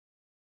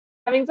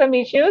having some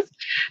issues,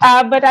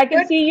 but I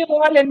can see you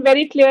all and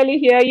very clearly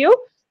hear you.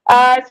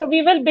 So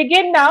we will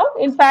begin now.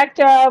 In fact,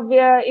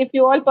 if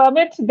you all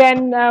permit,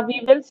 then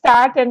we will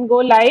start and go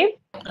live.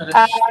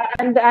 Uh,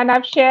 and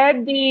I've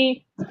shared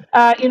the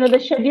the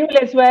schedule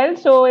as well.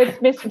 So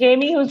it's Miss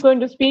Jamie who's going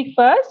to speak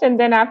first, and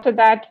then after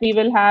that we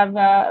will have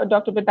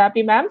Dr.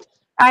 Patapi ma'am.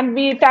 And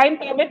we, time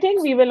permitting,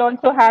 we will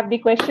also have the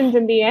questions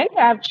in the end.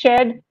 I've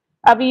shared.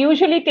 We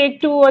usually take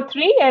 2 or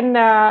 3, and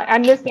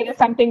unless there is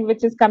something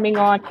which is coming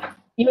on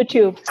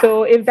YouTube.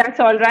 So if that's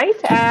all right,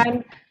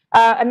 and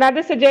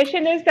another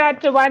suggestion is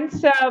that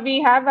once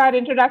we have our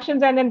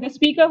introductions, and then the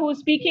speaker who's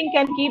speaking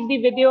can keep the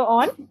video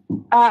on,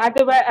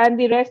 otherwise, and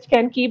the rest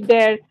can keep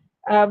their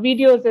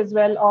videos as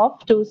well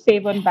off to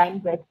save on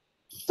bandwidth.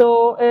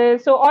 So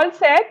all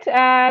set,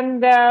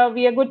 and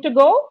we are good to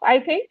go. I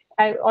think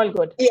all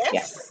good. Yes.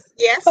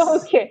 Yeah. Yes.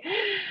 Okay.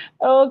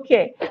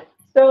 Okay.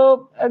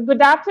 So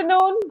good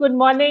afternoon, good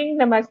morning,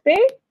 namaste.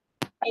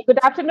 Good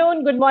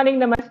afternoon, good morning,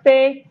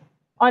 namaste.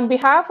 On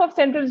behalf of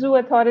Central Zoo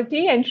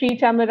Authority and Sri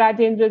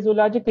Chamarajendra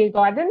Zoological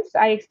Gardens,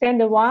 I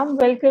extend a warm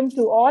welcome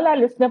to all our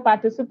listener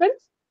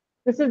participants.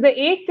 This is the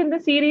 8th in the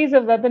series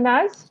of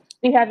webinars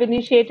we have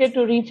initiated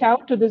to reach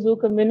out to the zoo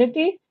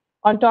community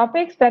on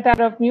topics that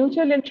are of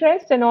mutual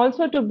interest and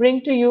also to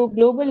bring to you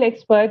global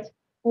experts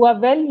who are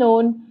well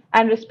known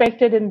and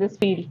respected in this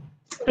field.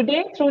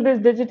 Today, through this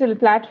digital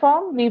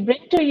platform, we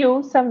bring to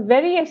you some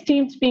very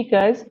esteemed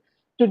speakers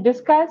to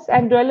discuss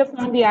and dwell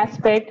upon the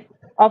aspect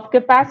of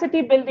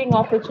capacity building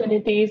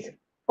opportunities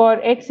for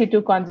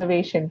ex-situ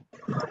conservation.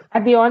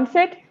 At the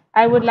onset,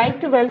 I would like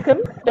to welcome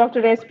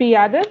Dr. S.P.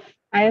 Yadav,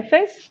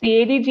 IFS, the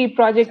ADG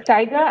Project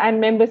Tiger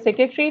and Member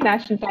Secretary,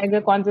 National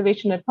Tiger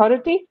Conservation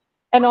Authority,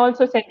 and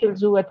also Central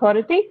Zoo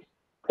Authority.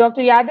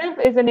 Dr.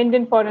 Yadav is an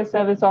Indian Forest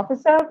Service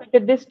officer with a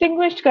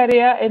distinguished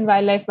career in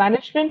wildlife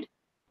management.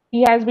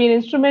 He has been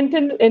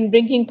instrumental in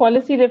bringing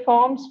policy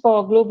reforms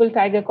for global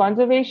tiger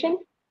conservation,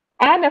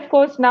 and of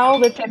course now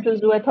with Central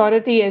Zoo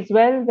Authority as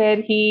well, where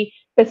he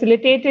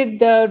facilitated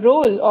the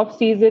role of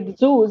seized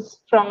zoos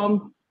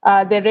from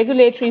the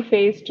regulatory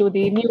phase to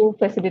the new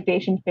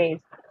facilitation phase.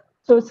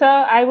 So,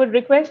 sir, I would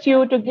request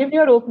you to give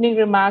your opening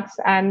remarks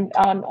and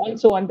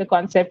also on the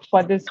concept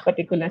for this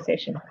particular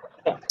session.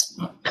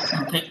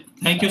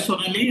 Thank you,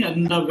 Sonali,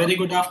 and a very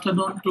good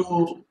afternoon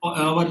to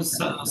our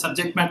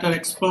subject matter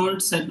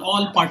experts and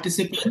all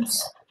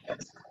participants.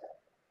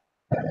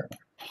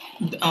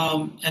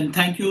 And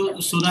thank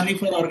you, Sonali,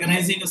 for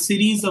organizing a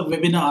series of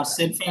webinars.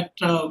 In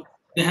fact,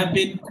 they have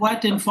been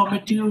quite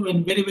informative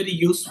and very, very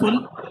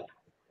useful.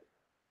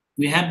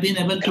 We have been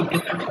able to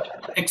bring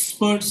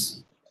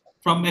experts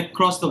from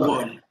across the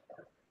world.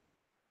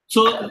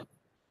 So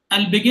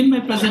I'll begin my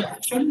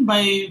presentation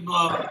by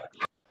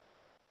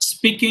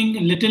speaking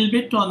a little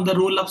bit on the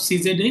role of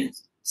CZA.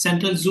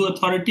 Central Zoo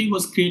Authority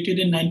was created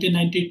in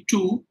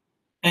 1992,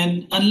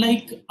 and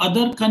unlike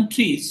other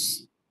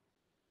countries,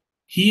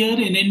 here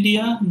in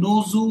India,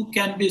 no zoo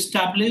can be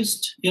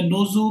established, and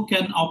no zoo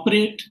can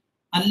operate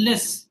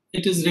unless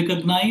it is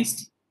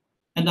recognized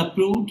and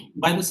approved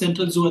by the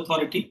Central Zoo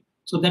Authority.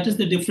 So that is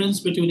the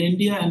difference between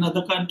India and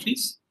other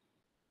countries.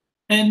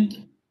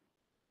 And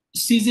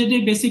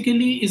CZA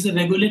basically is a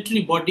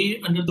regulatory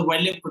body under the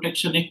Wildlife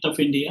Protection Act of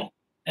India.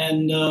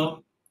 And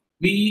when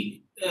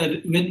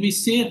we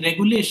say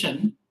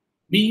regulation,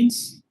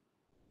 means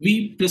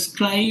we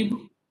prescribe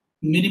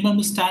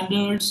minimum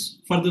standards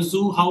for the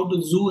zoo, how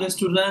the zoo has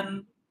to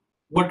run,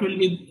 what will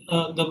be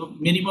the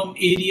minimum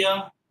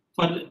area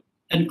for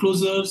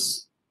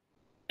enclosures,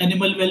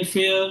 animal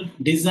welfare,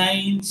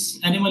 designs,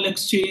 animal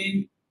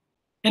exchange,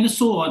 and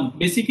so on.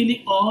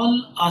 Basically,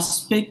 all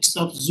aspects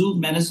of zoo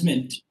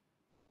management,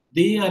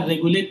 they are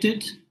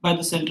regulated by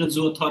the Central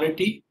Zoo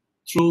Authority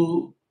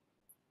through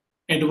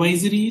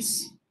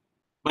advisories,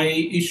 by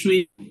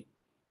issuing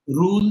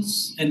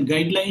rules and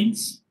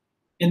guidelines.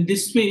 In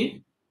this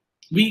way,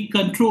 we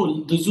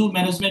control the zoo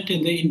management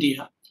in the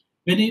India.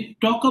 When we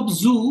talk of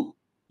zoo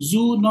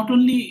not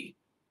only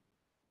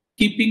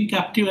keeping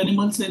captive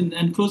animals in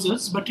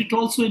enclosures, but it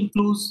also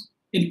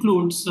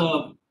includes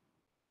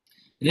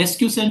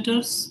rescue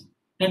centers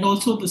and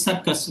also the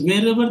circus.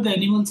 Wherever the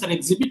animals are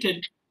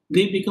exhibited,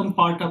 they become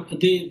part of,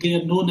 they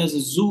are known as a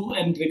zoo,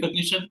 and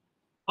recognition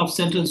of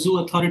Central Zoo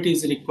Authority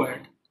is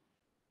required.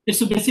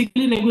 It's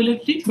basically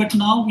regulatory, but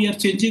now we are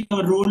changing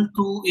our role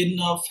to in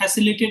a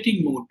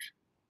facilitating mode.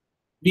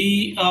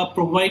 We are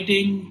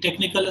providing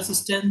technical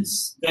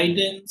assistance,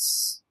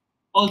 guidance,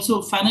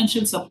 also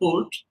financial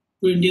support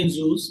to Indian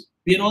zoos.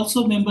 We are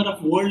also a member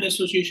of World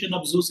Association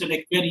of Zoos and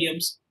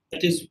Aquariums,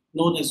 that is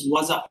known as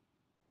WAZA.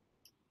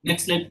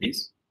 Next slide,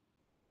 please.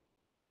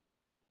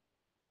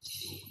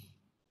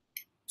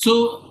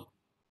 So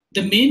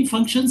the main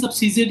functions of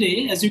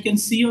CZA, as you can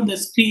see on the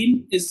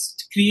screen, is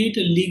to create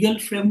a legal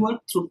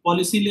framework through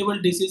policy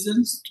level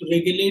decisions to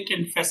regulate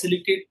and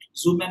facilitate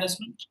zoo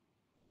management.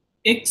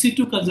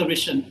 Ex-situ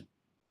conservation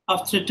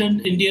of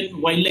threatened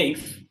Indian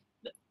wildlife.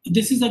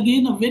 This is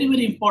again a very,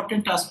 very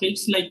important aspect.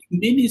 Like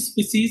many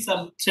species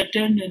are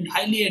threatened and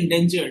highly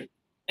endangered.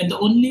 And the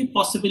only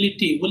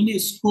possibility, only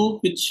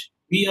scope which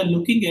we are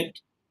looking at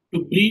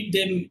to breed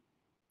them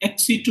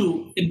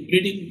ex-situ in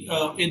breeding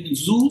in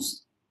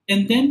zoos,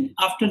 and then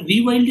after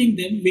rewilding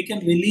them, we can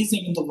release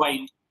them in the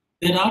wild.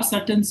 There are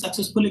certain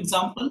successful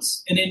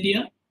examples in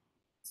India,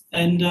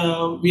 and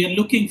we are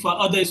looking for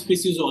other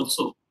species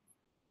also.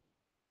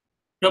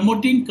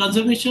 Promoting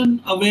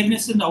conservation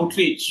awareness and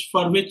outreach,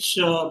 for which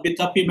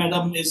Bitapi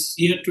Madam is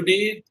here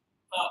today.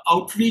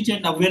 Outreach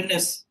and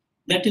awareness,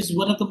 that is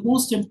one of the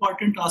most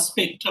important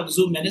aspects of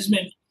zoo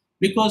management,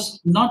 because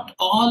not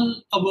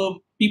all our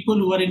people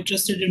who are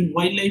interested in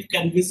wildlife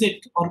can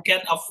visit or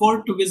can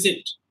afford to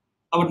visit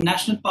our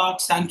national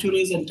parks,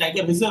 sanctuaries, and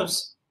tiger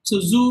reserves. So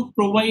zoo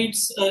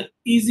provides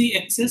easy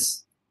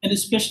access, and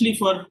especially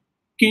for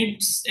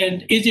kids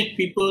and aged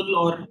people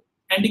or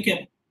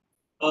handicapped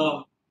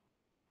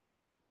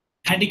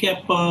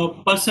uh,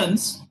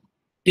 persons,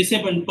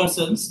 disabled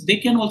persons, they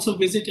can also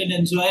visit and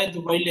enjoy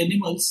the wild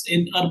animals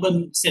in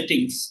urban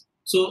settings.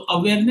 So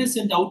awareness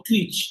and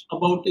outreach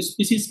about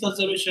species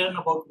conservation,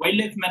 about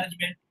wildlife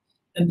management,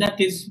 and that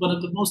is one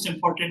of the most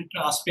important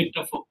aspect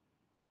of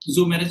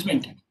zoo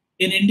management.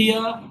 In India,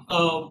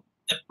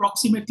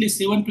 approximately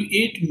 7 to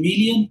 8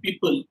 million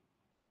people,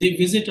 they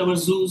visit our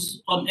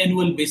zoos on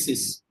annual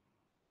basis.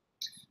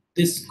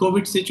 This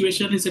COVID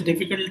situation is a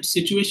difficult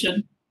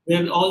situation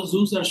where all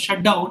zoos are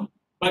shut down,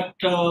 but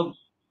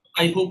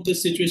I hope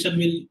this situation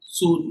will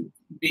soon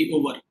be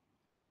over.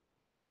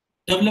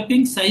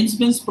 Developing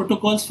science-based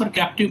protocols for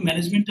captive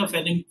management of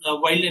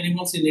wild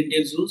animals in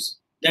Indian zoos.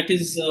 That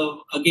is,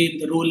 again,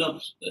 the role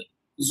of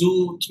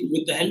zoo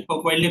with the help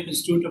of Wildlife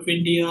Institute of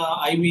India,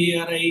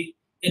 IVRI,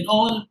 and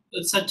all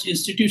such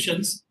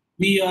institutions.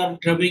 We are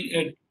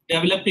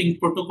developing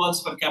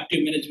protocols for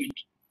captive management.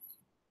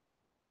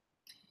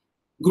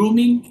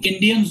 Grooming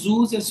Indian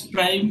zoos as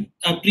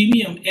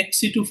premium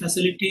ex-situ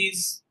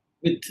facilities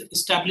with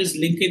established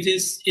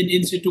linkages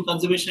in situ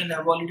conservation.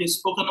 I've already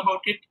spoken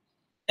about it.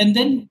 And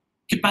then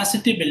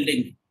capacity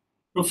building,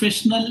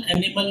 professional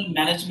animal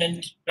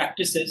management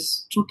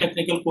practices through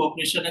technical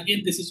cooperation.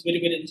 Again, this is very,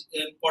 very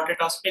important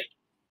aspect.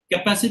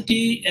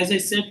 Capacity, as I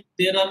said,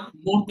 there are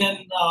more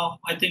than,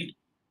 I think,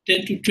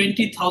 10 to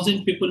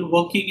 20,000 people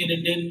working in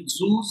Indian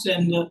zoos,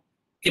 and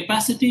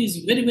capacity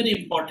is very, very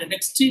important,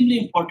 extremely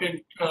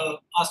important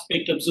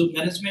aspect of zoo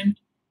management.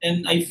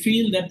 And I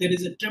feel that there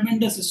is a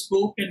tremendous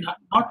scope and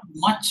not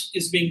much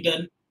is being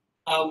done.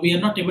 We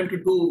are not able to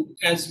do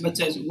as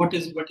much as what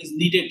is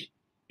needed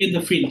in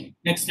the field.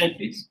 Next slide,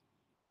 please.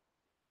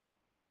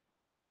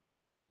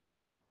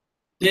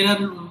 There are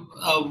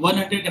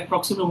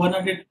approximately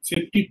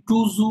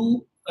 152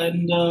 zoo,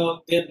 and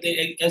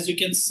they, as you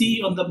can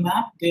see on the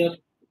map, they are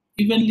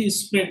evenly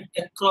spread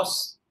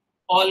across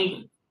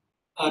all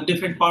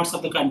different parts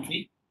of the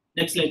country.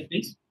 Next slide,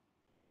 please.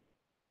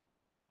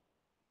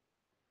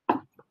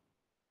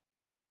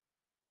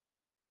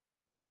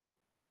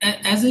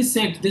 As I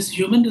said, this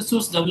human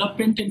resource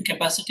development and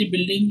capacity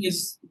building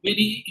is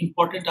very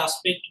important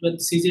aspect when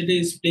CZD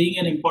is playing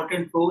an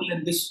important role,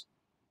 and this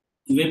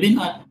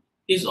webinar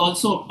is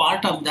also a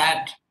part of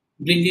that,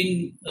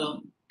 bringing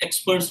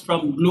experts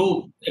from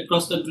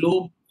across the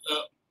globe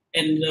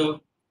and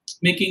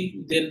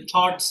making their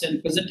thoughts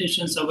and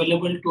presentations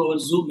available to our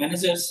zoo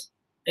managers.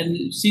 And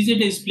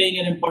CZD is playing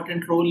an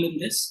important role in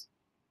this.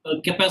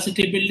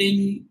 Capacity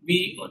building,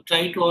 we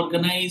try to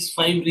organize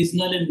 5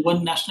 regional and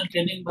 1 national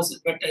training. But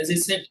as I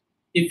said,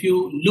 if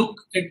you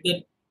look at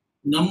the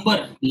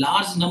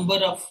large number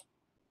of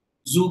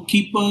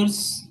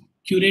zookeepers,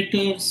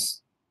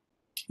 curators,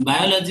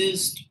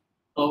 biologists,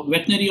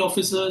 veterinary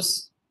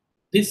officers,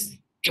 this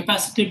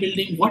capacity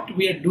building, what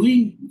we are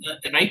doing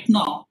right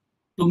now,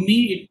 to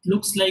me, it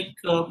looks like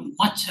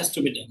much has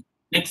to be done.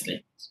 Next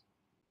slide.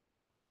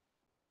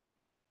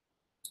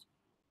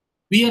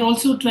 We are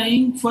also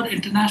trying for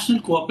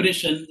international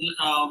cooperation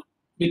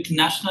with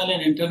national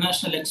and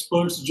international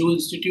experts, zoo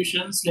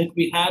institutions. Like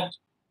we had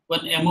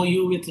one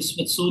MOU with the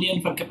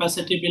Smithsonian for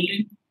capacity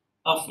building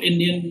of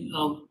Indian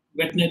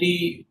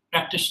veterinary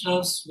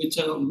practitioners,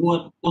 who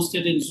are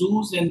posted in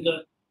zoos, and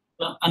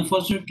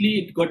unfortunately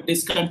it got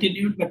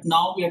discontinued. But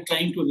now we are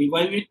trying to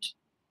revive it.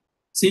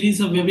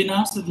 Series of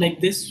webinars like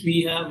this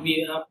we are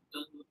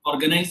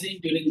organizing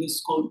during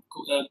this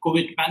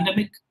COVID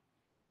pandemic,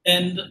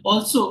 and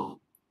also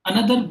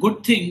another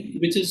good thing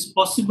which is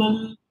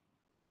possible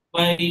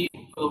by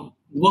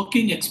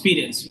working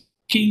experience,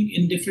 working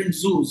in different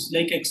zoos,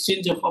 like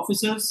exchange of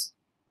officers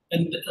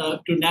and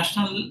to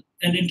national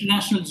and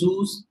international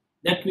zoos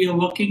that we are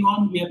working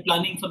on. We are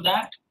planning for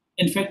that.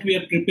 In fact, we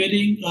are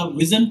preparing a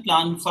vision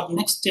plan for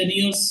next 10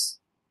 years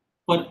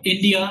for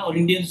India or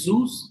Indian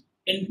zoos.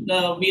 And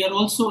we are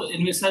also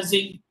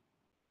envisaging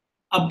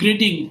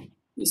upgrading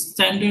the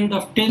standard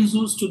of 10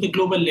 zoos to the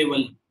global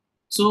level.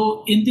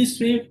 So in this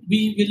way,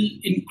 we will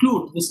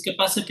include this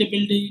capacity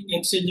building,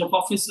 exchange of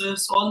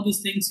officers, all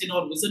these things in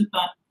our vision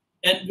plan,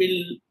 and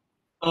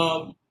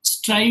will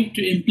strive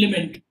to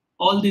implement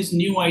all these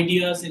new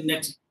ideas in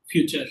next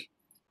future.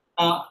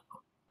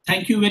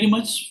 Thank you very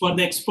much for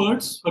the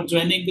experts for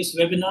joining this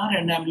webinar,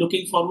 and I'm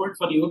looking forward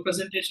for your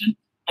presentation.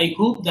 I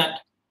hope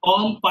that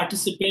all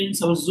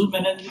participants, our Zoo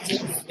managers,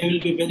 they will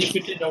be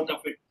benefited out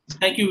of it.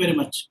 Thank you very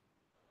much.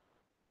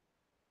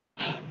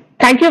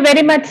 Thank you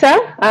very much,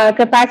 sir.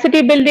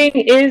 Capacity building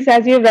is,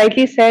 as you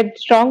rightly said,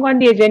 strong on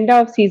the agenda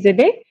of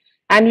CZA,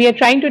 and we are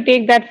trying to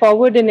take that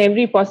forward in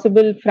every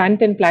possible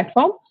front and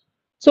platform.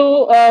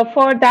 So,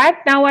 for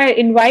that, now I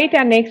invite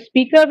our next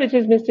speaker, which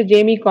is Mr.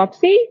 Jamie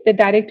Copsey, the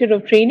Director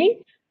of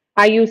Training,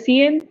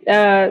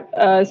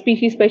 IUCN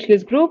Species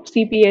Specialist Group,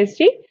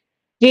 CPSG.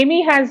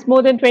 Jamie has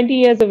more than 20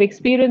 years of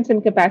experience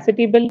in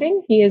capacity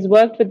building. He has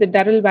worked with the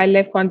Durrell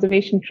Wildlife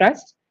Conservation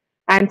Trust,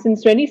 and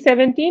since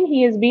 2017,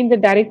 he has been the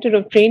Director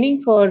of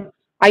Training for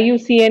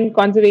IUCN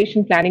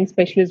Conservation Planning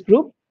Specialist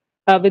Group,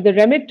 with the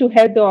remit to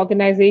help the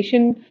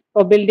organization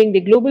for building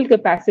the global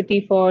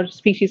capacity for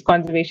species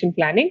conservation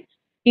planning.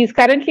 He is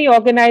currently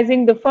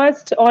organizing the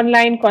first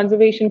online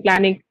conservation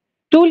planning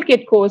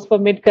toolkit course for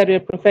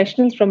mid-career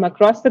professionals from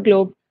across the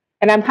globe,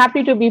 and I'm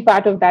happy to be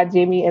part of that,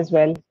 Jamie, as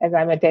well as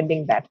I'm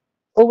attending that.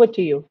 Over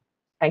to you.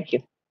 Thank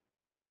you.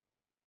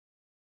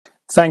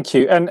 Thank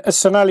you. And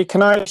Sonali,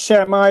 can I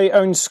share my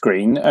own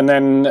screen and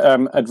then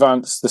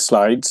advance the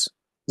slides?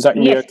 Is that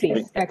yes, okay?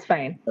 Please. That's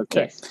fine.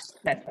 Okay. Yes,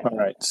 that's fine. All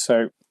right.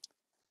 So,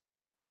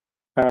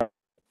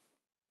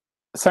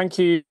 thank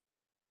you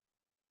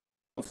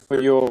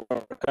for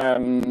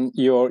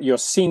your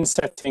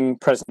scene-setting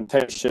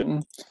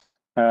presentation.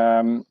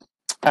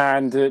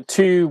 And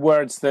two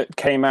words that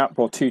came up,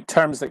 or two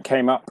terms that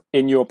came up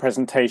in your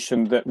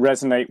presentation that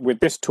resonate with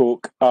this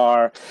talk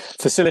are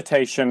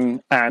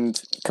facilitation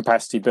and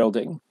capacity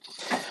building.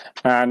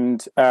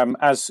 And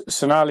as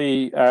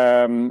Sonali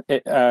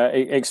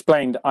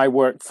explained, I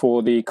work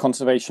for the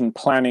Conservation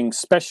Planning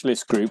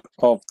Specialist Group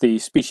of the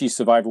Species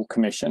Survival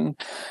Commission.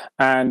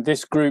 And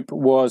this group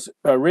was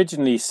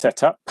originally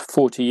set up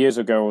 40 years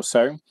ago or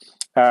so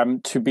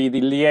to be the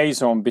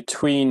liaison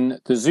between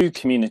the zoo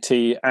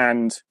community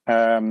and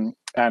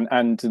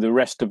the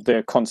rest of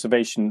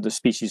the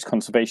species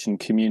conservation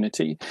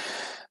community.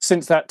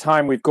 Since that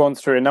time, we've gone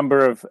through a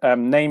number of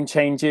name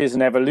changes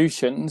and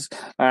evolutions,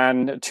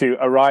 and to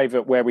arrive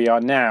at where we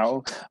are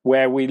now,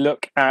 where we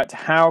look at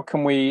how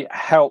can we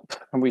help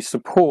and we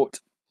support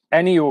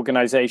any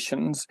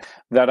organizations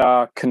that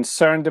are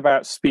concerned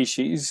about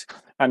species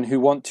and who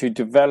want to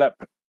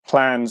develop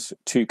plans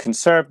to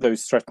conserve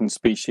those threatened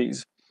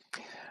species,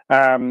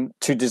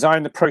 to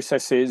design the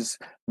processes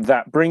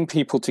that bring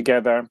people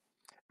together,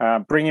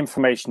 bring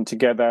information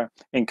together,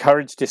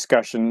 encourage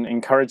discussion,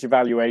 encourage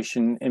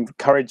evaluation,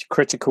 encourage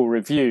critical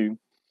review,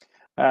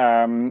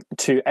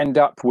 to end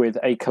up with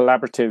a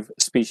collaborative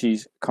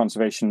species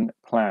conservation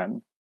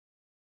plan.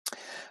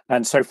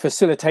 And so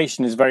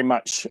facilitation is very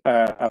much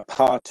a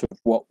part of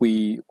what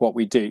we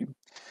do.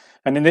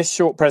 And in this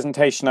short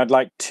presentation, I'd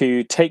like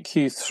to take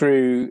you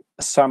through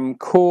some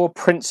core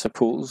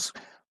principles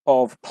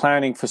of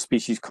planning for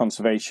species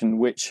conservation,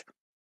 which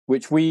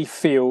we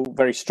feel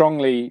very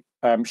strongly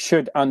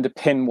should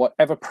underpin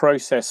whatever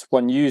process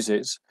one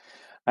uses,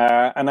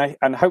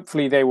 and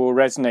hopefully they will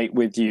resonate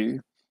with you.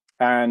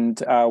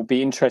 And I'll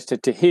be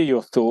interested to hear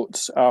your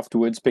thoughts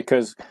afterwards,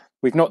 because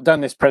we've not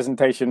done this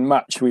presentation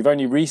much. We've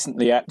only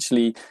recently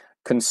actually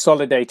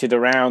consolidated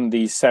around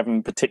these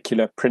 7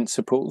 particular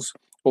principles,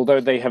 although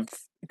they have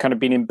kind of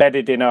been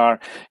embedded in our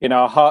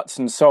hearts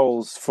and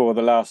souls for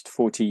the last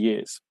 40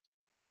 years.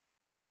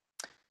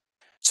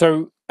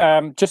 So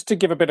just to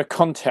give a bit of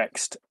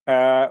context,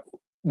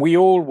 we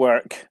all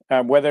work,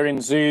 whether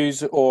in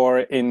zoos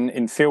or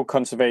in field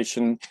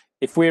conservation.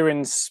 If we're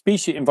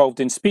involved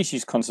in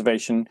species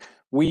conservation,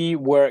 we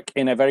work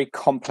in a very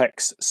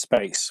complex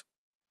space.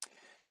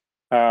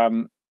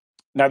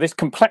 Now, this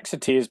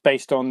complexity is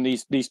based on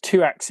these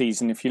 2 axes,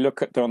 and if you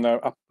look at on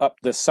the up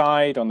the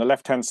side, on the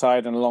left-hand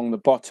side, and along the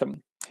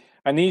bottom,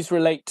 and these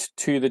relate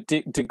to the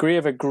degree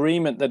of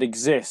agreement that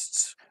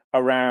exists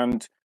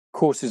around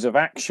courses of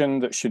action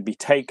that should be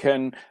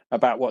taken,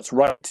 about what's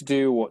right to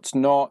do, what's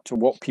not, or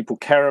what people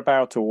care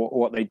about, or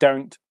what they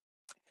don't.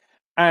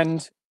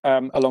 And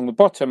along the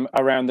bottom,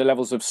 around the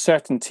levels of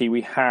certainty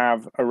we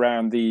have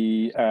around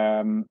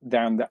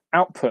down the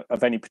output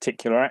of any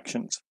particular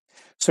actions.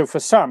 So for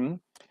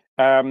some,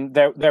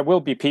 there will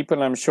be people,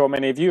 and I'm sure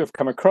many of you have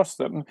come across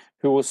them,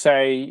 who will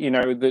say, you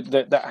know,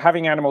 that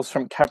having animals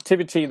from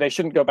captivity, they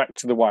shouldn't go back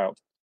to the wild.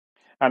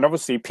 And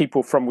obviously,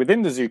 people from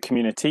within the zoo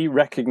community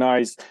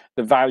recognize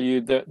the value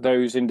that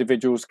those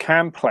individuals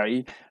can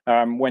play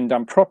when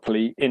done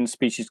properly in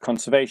species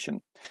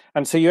conservation.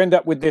 And so you end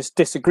up with this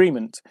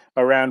disagreement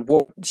around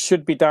what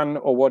should be done,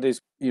 or what is,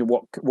 you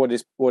know, what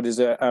is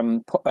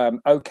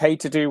okay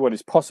to do, what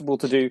is possible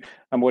to do,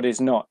 and what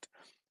is not.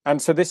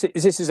 And so this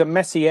is a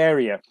messy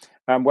area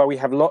where we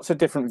have lots of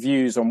different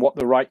views on what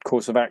the right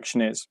course of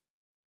action is.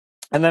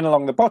 And then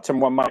along the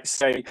bottom, one might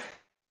say,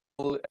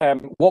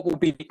 what will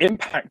be the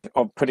impact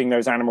of putting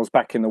those animals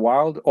back in the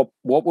wild, or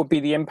what would be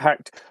the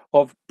impact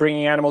of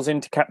bringing animals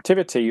into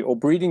captivity or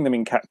breeding them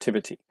in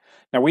captivity?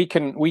 Now, we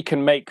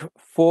can make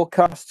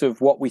forecasts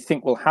of what we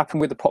think will happen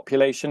with the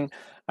population,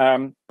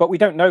 but we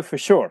don't know for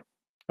sure.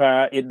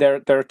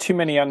 There are too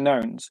many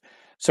unknowns.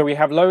 So we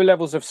have low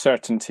levels of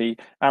certainty,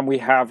 and we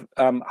have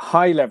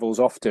high levels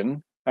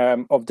often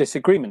of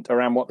disagreement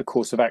around what the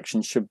course of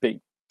action should be.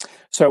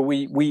 So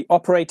we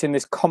operate in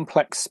this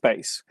complex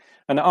space,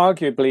 and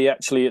arguably,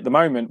 actually, at the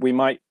moment, we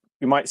might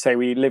say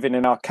we live in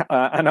an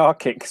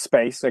anarchic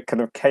space, a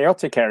kind of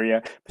chaotic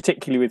area,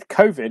 particularly with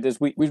COVID,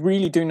 as we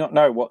really do not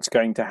know what's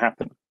going to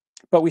happen.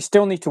 But we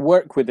still need to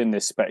work within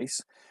this space,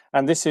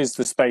 and this is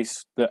the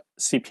space that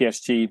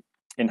CPSG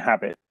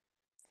inhabit.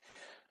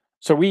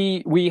 So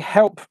we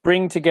help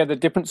bring together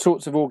different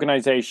sorts of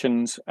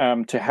organizations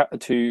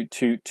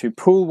to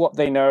pool what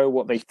they know,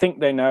 what they think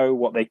they know,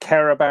 what they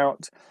care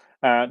about,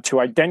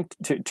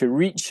 to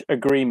reach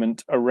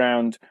agreement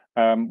around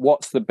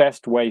what's the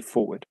best way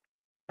forward.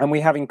 And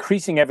we have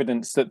increasing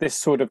evidence that this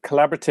sort of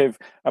collaborative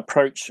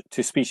approach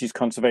to species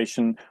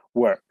conservation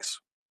works.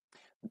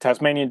 The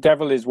Tasmanian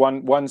devil is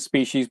one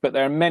species, but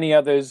there are many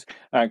others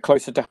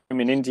closer to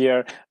home in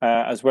India,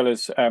 as well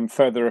as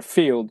further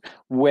afield,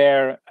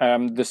 where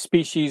the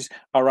species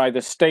are either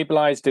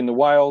stabilized in the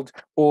wild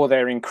or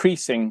they're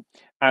increasing,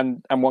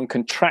 and one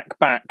can track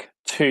back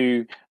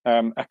to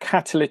a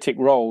catalytic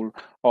role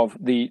of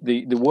the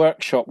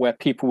workshop where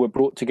people were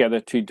brought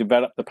together to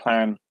develop the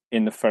plan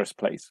in the first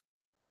place.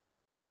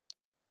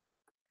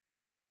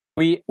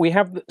 We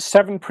have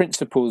 7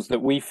 principles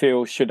that we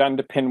feel should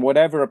underpin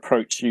whatever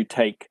approach you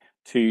take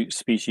to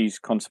species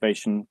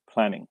conservation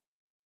planning.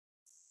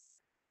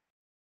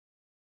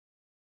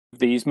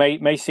 These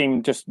may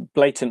seem just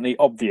blatantly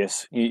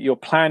obvious. You're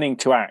planning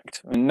to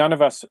act, and none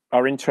of us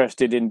are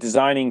interested in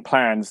designing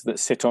plans that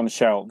sit on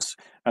shelves.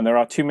 And there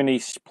are too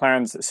many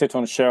plans that sit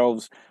on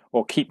shelves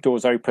or keep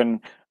doors open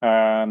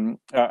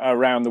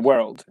around the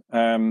world.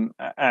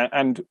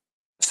 And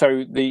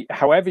so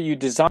however you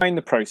design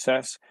the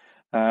process,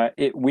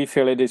 we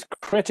feel it is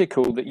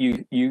critical that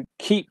you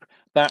keep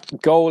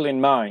that goal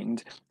in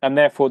mind, and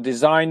therefore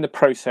design the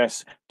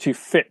process to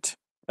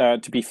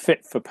be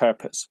fit for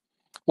purpose.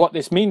 What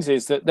this means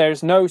is that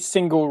there's no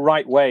single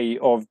right way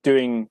of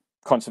doing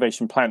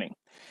conservation planning.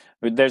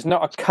 There's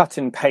not a cut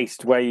and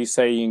paste where you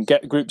say you can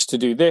get groups to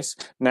do this,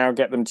 now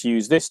get them to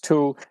use this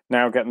tool,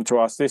 now get them to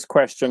ask this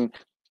question,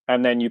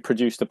 and then you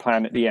produce the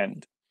plan at the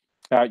end.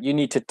 You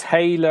need to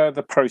tailor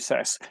the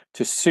process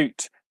to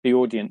suit the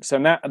audience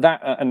and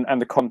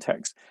the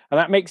context, and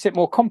that makes it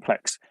more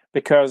complex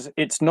because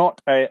it's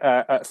not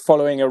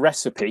following a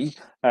recipe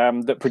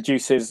that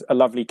produces a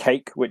lovely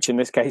cake, which in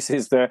this case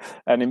is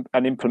an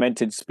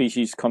implemented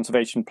species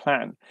conservation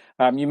plan.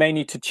 You may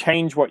need to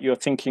change what you're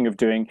thinking of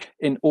doing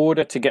in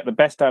order to get the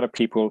best out of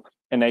people,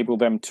 enable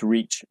them to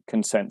reach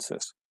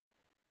consensus.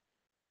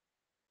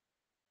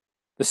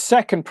 The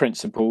second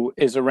principle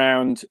is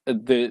around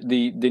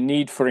the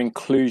need for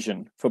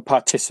inclusion, for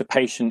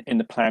participation in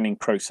the planning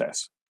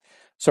process.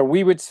 So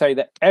we would say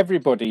that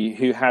everybody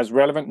who has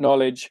relevant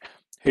knowledge,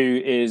 who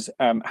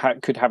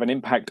could have an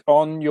impact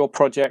on your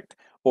project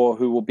or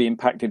who will be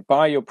impacted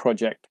by your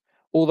project,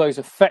 all those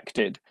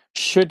affected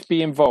should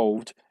be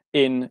involved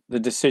in the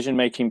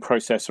decision-making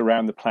process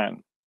around the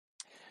plan.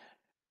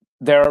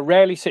 There are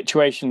rarely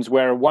situations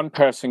where one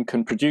person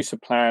can produce a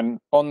plan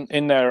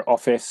in their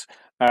office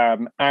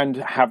and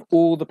have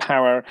all the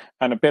power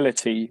and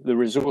ability, the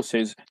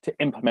resources to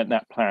implement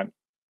that plan.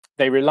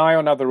 They rely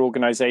on other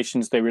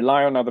organizations, they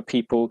rely on other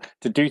people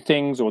to do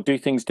things or do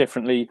things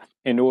differently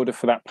in order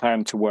for that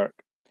plan to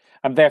work.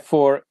 And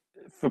therefore,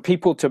 for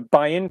people to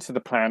buy into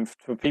the plan,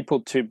 for people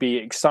to be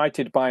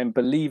excited by and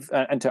believe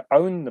and to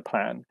own the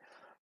plan,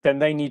 then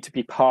they need to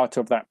be part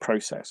of that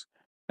process.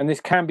 And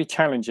this can be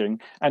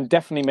challenging and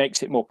definitely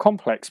makes it more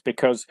complex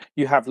because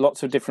you have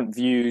lots of different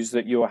views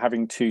that you're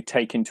having to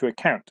take into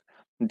account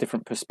and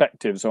different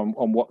perspectives on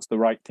what's the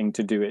right thing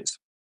to do is.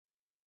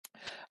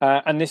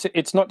 And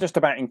it's not just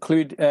about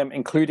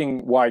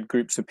including wide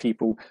groups of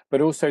people, but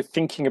also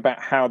thinking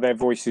about how their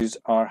voices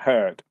are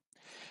heard.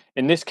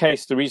 In this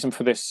case, the reason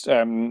for this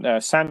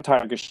sand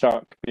tiger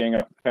shark being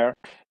up there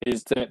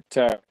is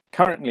that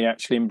currently,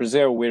 actually, in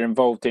Brazil, we're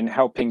involved in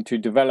helping to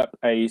develop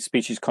a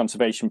species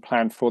conservation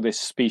plan for this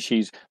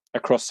species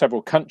across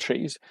several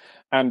countries.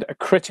 And a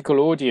critical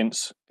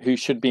audience who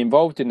should be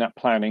involved in that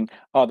planning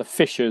are the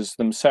fishers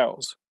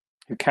themselves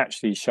who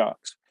catch these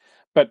sharks.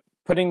 But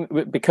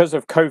because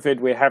of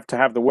COVID, we have to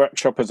have the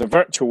workshop as a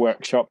virtual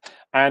workshop,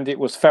 and it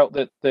was felt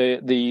that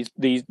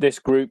this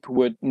group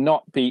would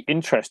not be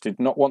interested,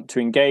 not want to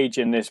engage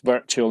in this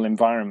virtual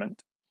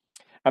environment.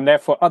 And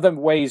therefore, other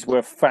ways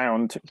were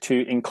found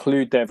to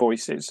include their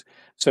voices.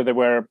 So there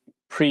were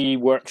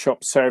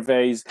pre-workshop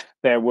surveys,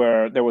 there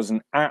was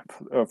an app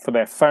for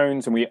their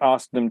phones, and we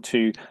asked them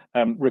to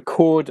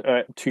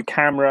record to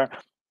camera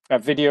a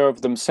video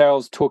of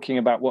themselves talking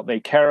about what they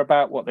care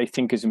about, what they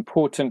think is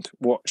important,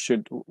 what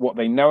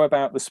they know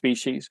about the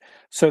species,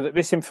 so that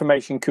this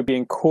information could be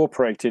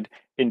incorporated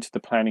into the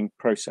planning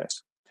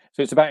process.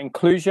 So it's about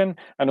inclusion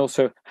and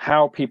also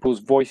how people's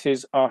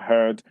voices are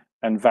heard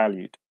and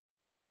valued.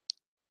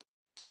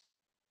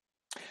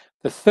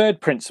 The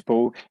third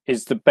principle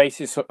is the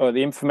basis or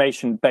the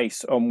information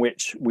base on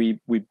which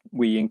we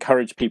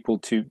encourage people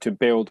to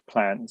build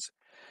plans.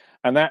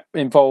 And that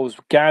involves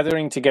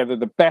gathering together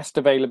the best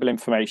available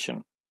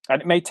information.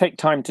 And it may take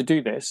time to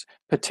do this,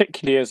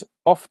 particularly as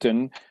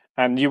often,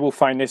 and you will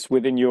find this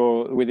within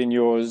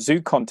your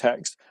zoo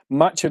context,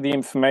 much of the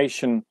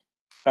information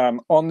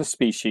on the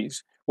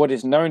species, what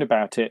is known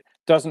about it,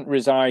 doesn't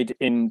reside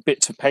in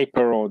bits of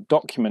paper or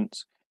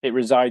documents. It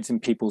resides in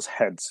people's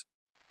heads.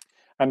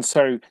 And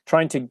so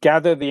trying to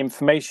gather the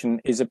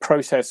information is a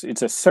process,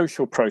 it's a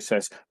social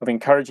process of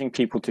encouraging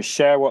people to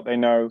share what they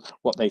know,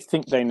 what they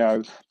think they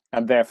know,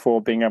 and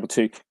therefore being able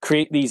to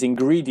create these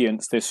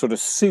ingredients, this sort of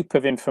soup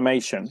of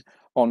information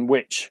on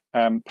which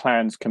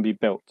plans can be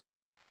built.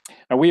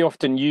 And we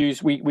often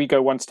use, we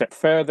go one step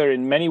further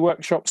in many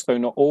workshops, though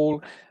not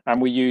all,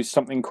 and we use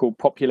something called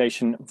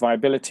population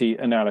viability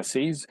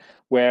analyses,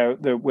 where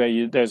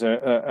there's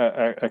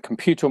a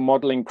computer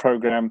modeling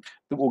program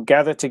that will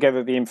gather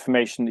together the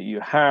information that you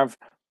have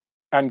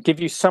and give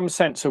you some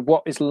sense of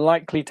what is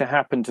likely to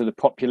happen to the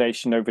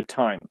population over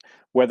time,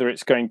 whether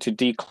it's going to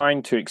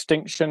decline to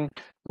extinction,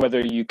 whether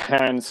you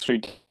can,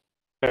 through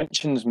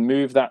interventions,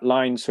 move that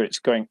line so it's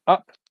going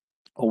up,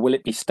 or will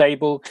it be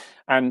stable?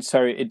 And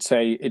so it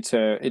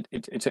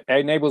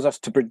enables us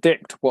to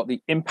predict what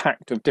the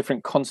impact of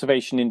different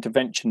conservation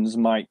interventions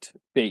might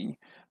be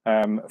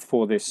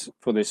for this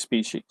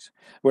species.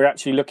 We're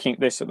actually looking at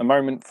this at the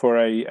moment for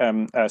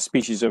a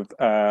species of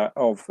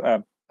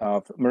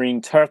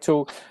marine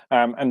turtle,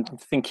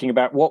 and thinking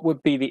about what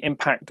would be the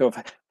impact of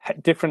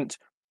different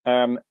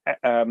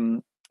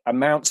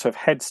amounts of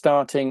head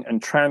starting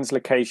and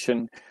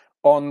translocation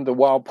on the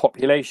wild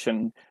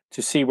population,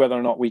 to see whether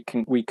or not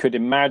we could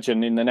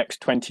imagine in the next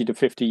 20 to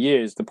 50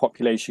 years the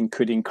population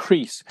could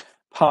increase,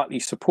 partly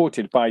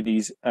supported by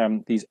these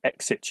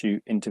ex-situ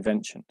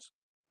interventions.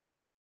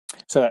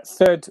 So that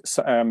third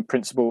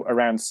principle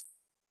around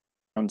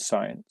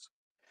science.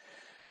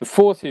 The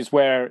fourth is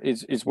where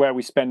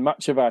we spend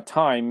much of our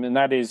time, and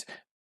that is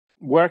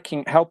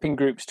helping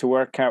groups to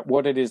work out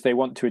what it is they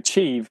want to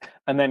achieve,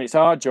 and then it's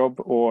our job,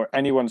 or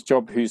anyone's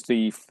job who's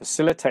the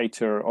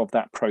facilitator of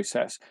that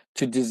process,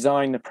 to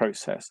design the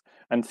process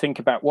and think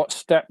about what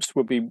steps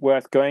would be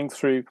worth going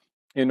through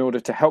in order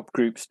to help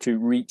groups to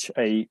reach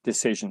a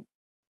decision.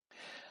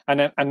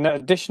 And an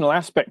additional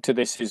aspect to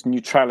this is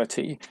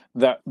neutrality,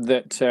 that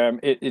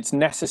it's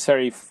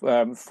necessary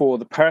for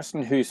the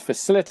person who's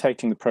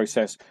facilitating the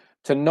process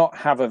to not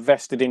have a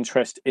vested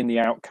interest in the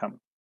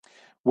outcome.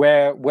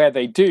 Where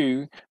they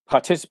do,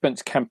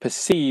 participants can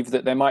perceive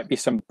that there might be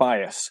some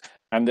bias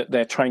and that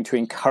they're trying to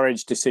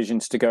encourage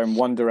decisions to go in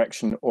one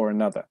direction or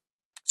another.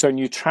 So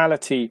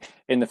neutrality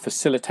in the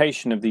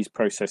facilitation of these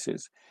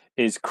processes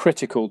is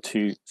critical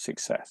to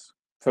success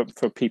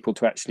for people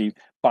to actually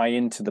buy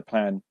into the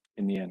plan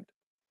in the end.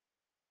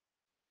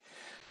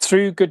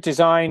 Through good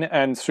design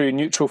and through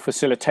neutral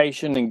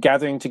facilitation and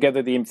gathering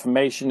together the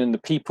information and the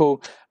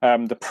people,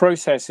 the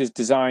process is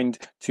designed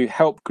to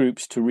help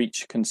groups to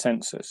reach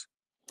consensus.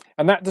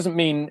 And that doesn't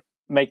mean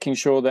making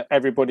sure that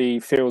everybody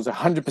feels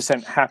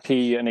 100%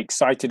 happy and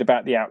excited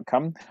about the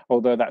outcome,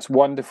 although that's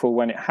wonderful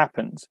when it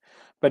happens.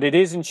 But it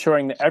is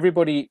ensuring that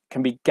everybody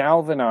can be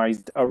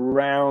galvanized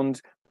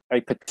around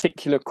a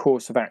particular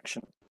course of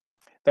action.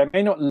 They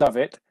may not love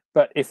it,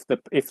 but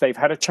if they've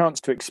had a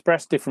chance to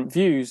express different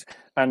views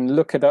and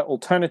look at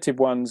alternative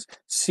ones,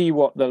 see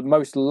what the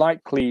most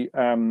likely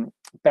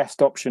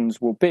best options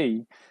will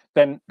be,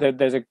 then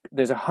there's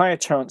a higher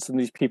chance that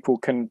these people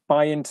can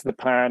buy into the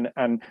plan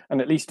and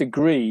at least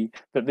agree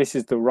that this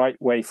is the right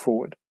way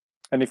forward.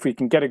 And if we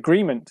can get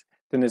agreement,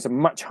 then there's a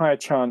much higher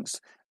chance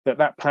that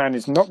that plan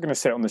is not going to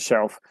sit on the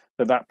shelf,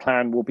 that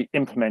plan will be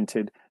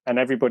implemented and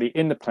everybody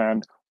in the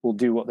plan will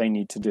do what they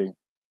need to do.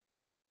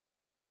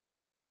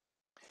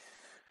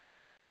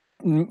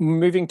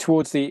 Moving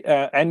towards the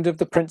end of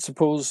the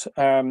principles,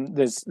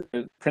 there's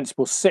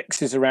principle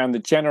 6 is around the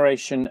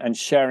generation and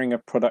sharing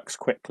of products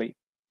quickly.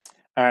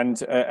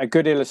 And a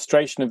good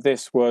illustration of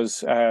this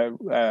was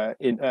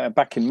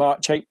back in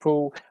March,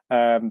 April,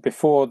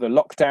 before the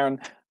lockdown,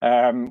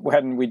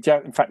 when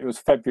in fact it was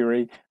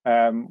February,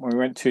 when we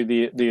went to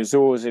the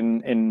Azores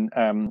in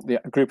the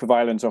group of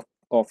islands of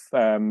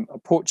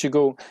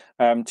Portugal,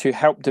 to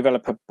help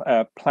develop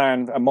a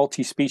plan, a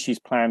multi-species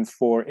plan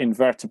for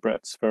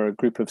invertebrates, for a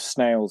group of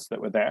snails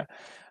that were there.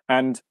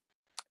 And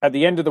at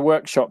the end of the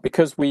workshop,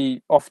 because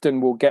we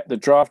often will get the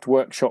draft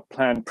workshop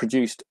plan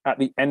produced at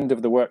the end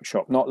of the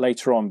workshop, not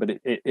later on, but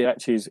it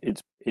actually is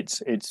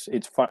it's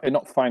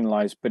not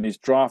finalized, but is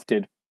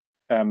drafted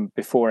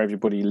before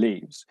everybody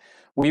leaves.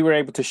 We were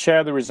able to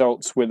share the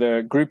results with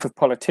a group of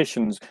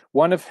politicians,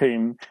 one of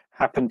whom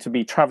happened to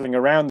be traveling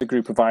around the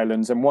group of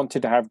islands and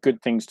wanted to have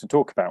good things to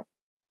talk about.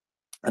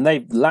 And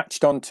they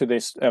latched onto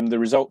this, the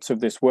results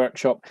of this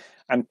workshop,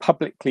 and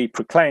publicly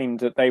proclaimed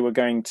that they were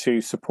going to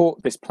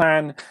support this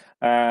plan.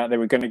 They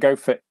were going to go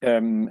for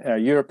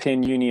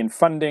European Union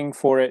funding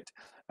for it.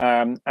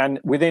 And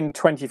within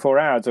 24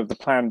 hours of the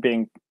plan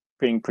being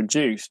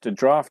produced and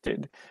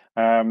drafted,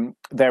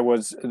 there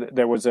was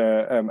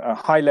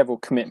a high-level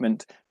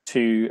commitment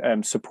to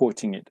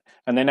supporting it.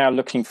 And they're now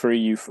looking for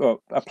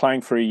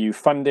applying for EU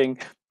funding.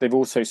 They've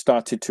also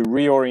started to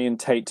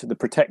reorientate the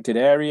protected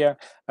area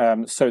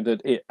so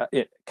that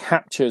it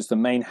captures the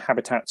main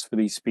habitats for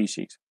these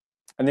species.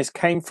 And this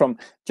came from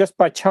just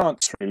by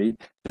chance, really,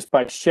 just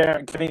by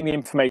getting the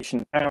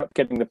information out,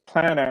 getting the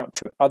plan out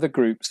to other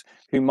groups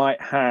who might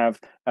have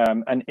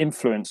an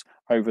influence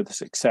over the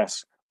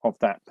success of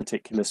that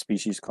particular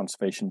species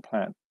conservation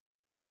plan.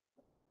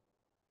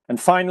 And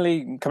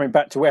finally, coming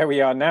back to where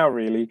we are now,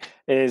 really,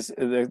 is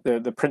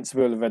the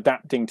principle of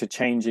adapting to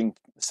changing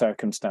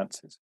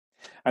circumstances.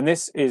 And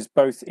this is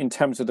both in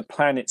terms of the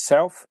plan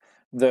itself,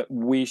 that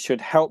we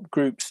should help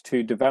groups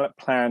to develop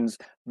plans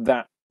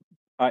that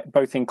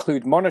both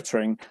include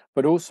monitoring,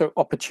 but also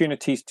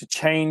opportunities to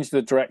change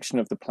the direction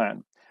of the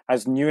plan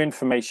as new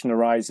information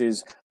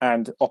arises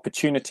and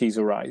opportunities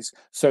arise,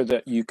 so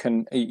that you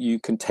can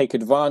take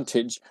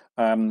advantage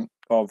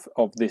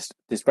of this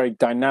very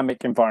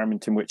dynamic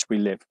environment in which we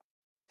live.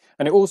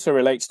 And it also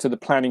relates to the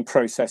planning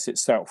process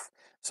itself.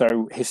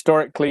 So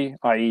historically,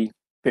 i.e.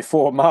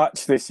 before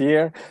March this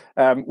year,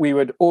 we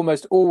would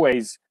almost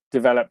always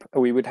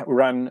we would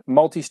run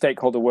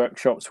multi-stakeholder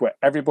workshops where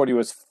everybody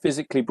was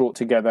physically brought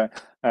together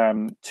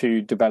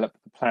to develop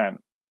the plan.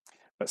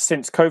 But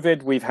since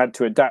COVID, we've had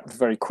to adapt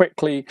very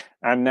quickly,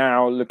 and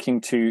now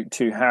looking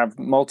to have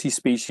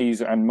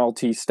multi-species and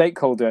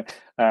multi-stakeholder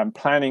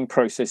planning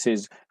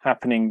processes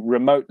happening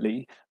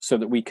remotely, so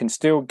that we can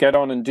still get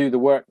on and do the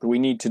work that we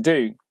need to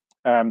do.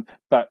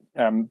 But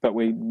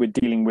we're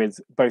dealing with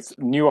both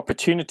new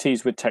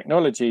opportunities with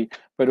technology,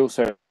 but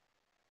also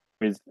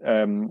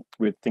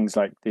with things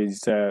like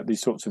these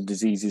sorts of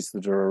diseases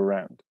that are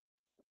around.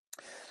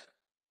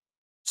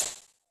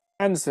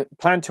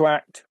 Plan to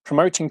act,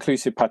 promote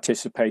inclusive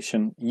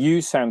participation,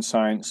 use sound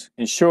science,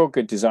 ensure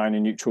good design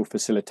and neutral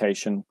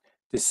facilitation,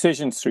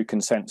 decisions through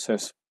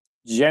consensus,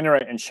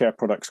 generate and share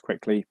products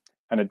quickly,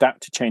 and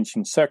adapt to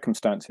changing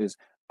circumstances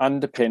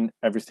underpin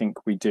everything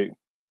we do.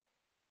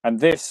 And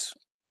this,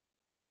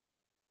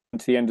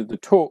 to the end of the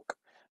talk,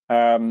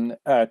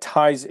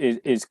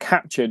 is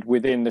captured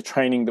within the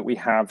training that we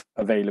have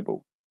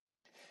available.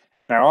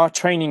 Now, our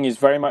training is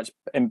very much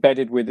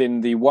embedded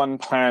within the one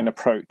plan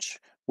approach,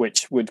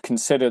 which would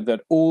consider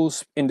that all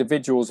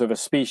individuals of a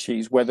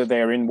species, whether they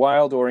are in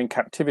wild or in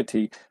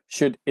captivity,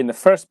 should in the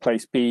first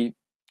place be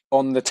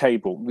on the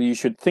table. You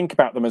should think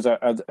about them as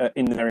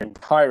in their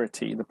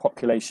entirety, the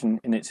population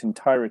in its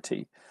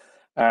entirety.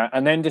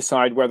 And then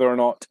decide whether or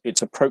not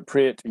it's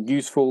appropriate and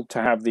useful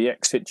to have the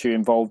ex-situ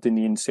involved in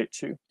the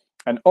in-situ.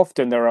 And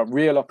often there are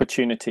real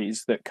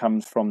opportunities that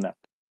comes from that.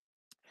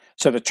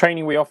 So the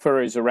training we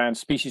offer is around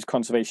species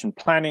conservation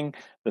planning,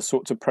 the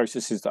sorts of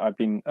processes that I've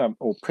been,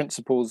 or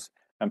principles,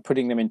 and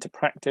putting them into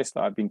practice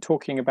that I've been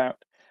talking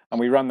about. And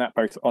we run that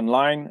both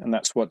online, and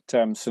that's what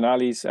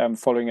Sonali's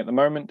following at the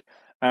moment,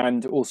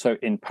 and also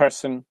in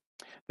person.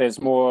 There's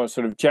more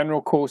sort of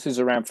general courses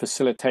around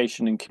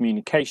facilitation and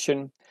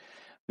communication.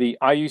 The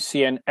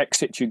IUCN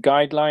Ex-situ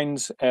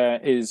guidelines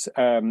is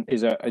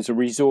a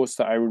resource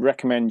that I would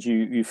recommend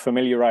you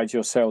familiarize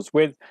yourselves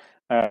with.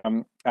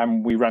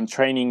 And we run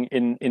training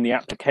in the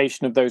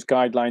application of those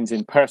guidelines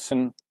in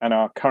person, and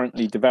are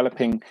currently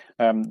developing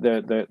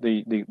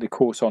the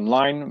course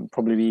online,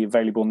 probably be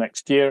available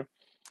next year.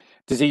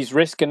 Disease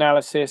risk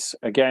analysis,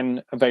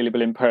 again,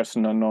 available in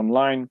person and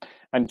online,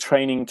 and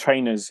training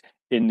trainers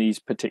in these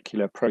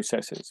particular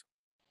processes.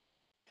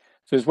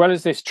 So as well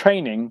as this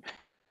training,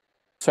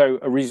 so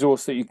a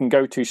resource that you can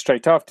go to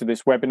straight after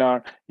this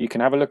webinar, you can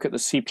have a look at the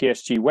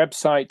CPSG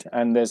website,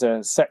 and there's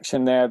a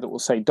section there that will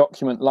say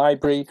document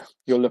library.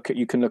 You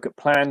can look at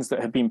plans that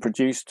have been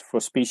produced for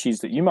species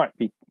that you might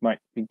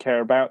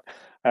care about.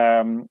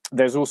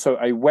 There's also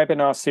a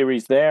webinar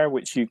series there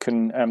which you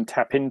can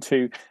tap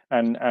into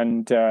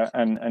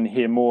and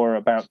hear more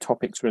about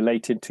topics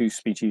related to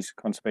species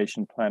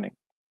conservation planning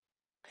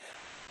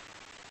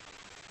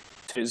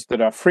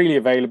that are freely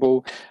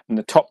available. In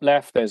the top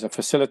left, there's a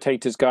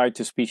facilitator's guide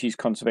to species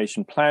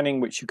conservation planning,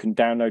 which you can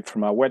download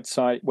from our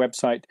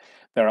website.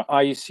 There are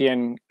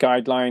IUCN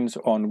guidelines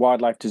on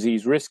wildlife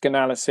disease risk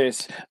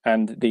analysis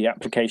and the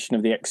application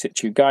of the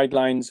ex-situ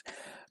guidelines.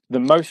 The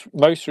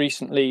most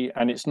recently,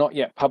 and it's not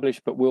yet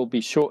published but will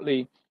be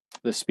shortly,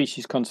 the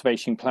species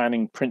conservation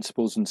planning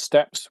principles and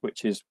steps,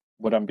 which is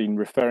what I've been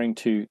referring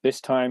to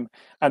this time.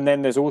 And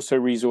then there's also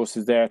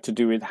resources there to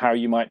do with how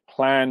you might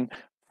plan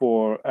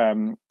for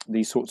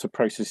these sorts of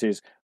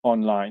processes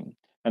online.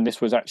 And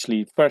this was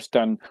actually first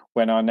done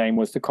when our name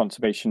was the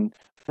Conservation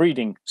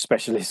Breeding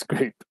Specialist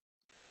Group.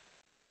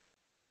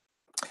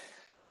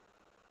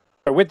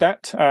 So with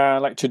that, I'd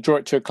like to draw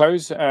it to a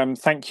close.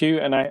 Thank you.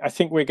 And I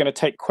think we're going to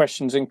take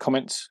questions and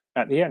comments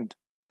at the end.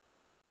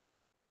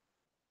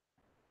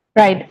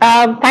 Right.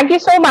 Thank you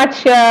so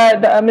much,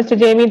 Mr.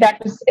 Jamie.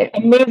 That was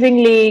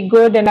amazingly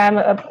good. And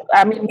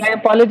I mean, my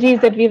apologies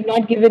that we've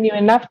not given you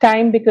enough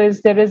time,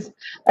 because there is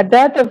a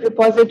dearth of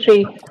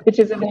repository which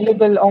is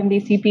available on the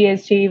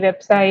CPSG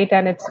website,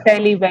 and it's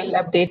fairly well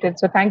updated.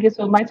 So thank you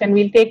so much. And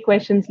we'll take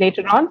questions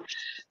later on.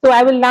 So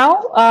I will now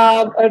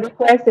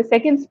request the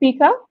second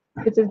speaker,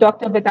 which is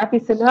Dr.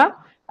 Bitapi Sinha.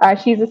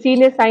 She's a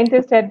senior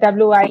scientist at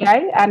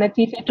WII and a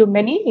teacher to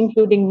many,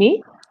 including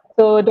me.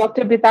 So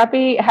Dr.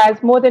 Bitapi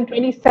has more than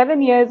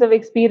 27 years of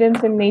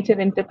experience in nature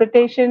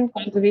interpretation,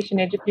 conservation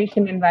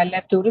education, and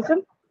wildlife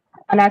tourism.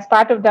 And as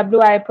part of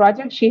WI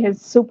project, she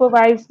has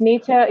supervised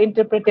nature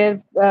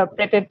interpretive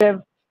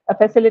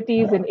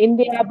facilities in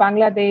India,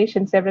 Bangladesh,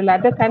 and several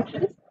other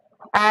countries.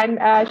 And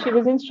she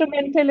was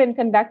instrumental in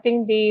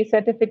conducting the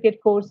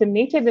certificate course in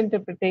nature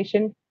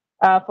interpretation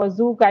for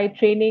zoo guide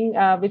training,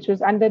 which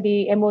was under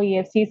the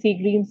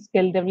MOEFCC Green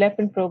Skill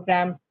Development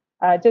Program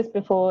just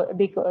before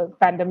the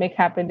pandemic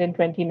happened in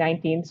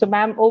 2019. So,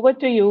 ma'am, over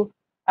to you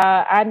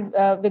and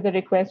with a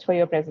request for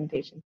your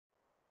presentation.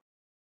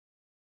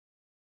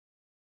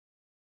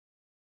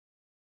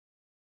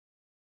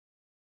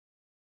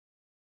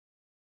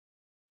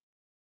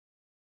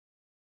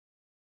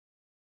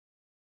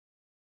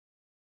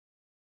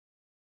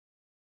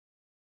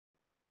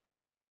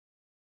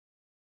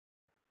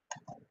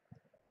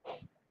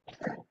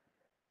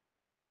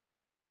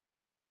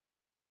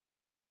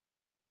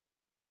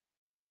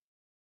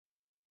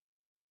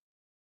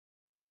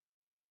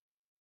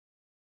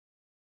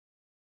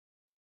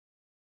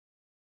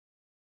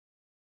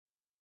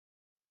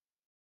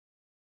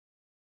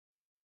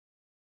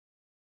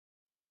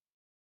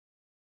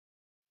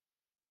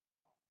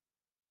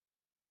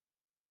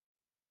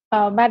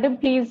 Madam,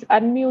 please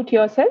unmute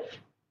yourself.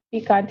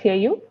 We can't hear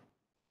you.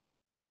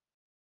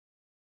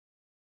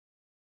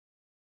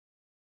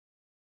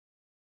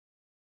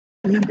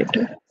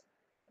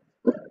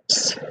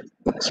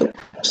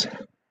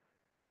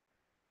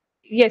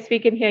 Yes, we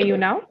can hear you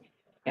now.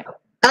 Yeah.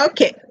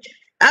 Okay.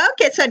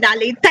 Okay,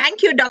 Sonali.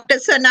 Thank you, Dr.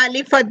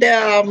 Sonali, for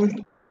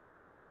the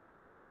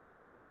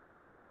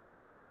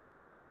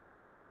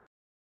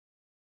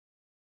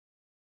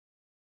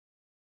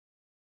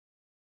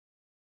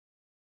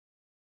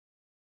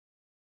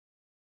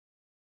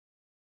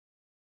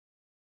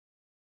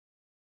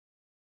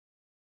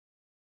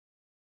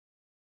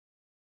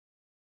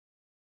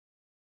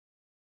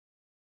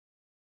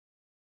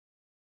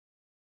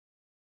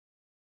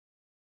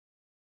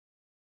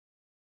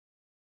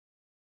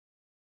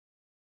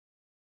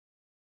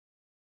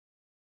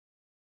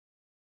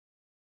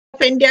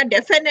of India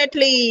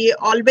definitely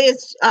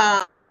always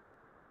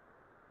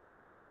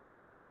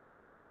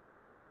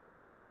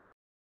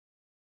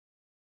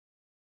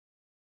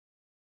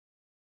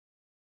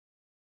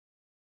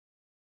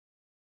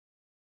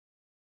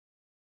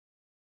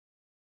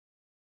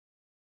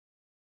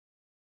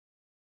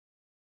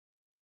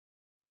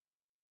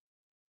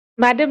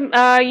Madam,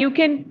 you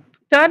can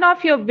turn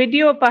off your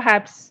video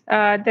perhaps.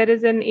 There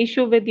is an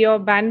issue with your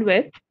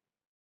bandwidth.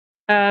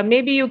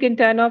 Maybe you can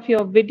turn off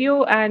your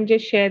video and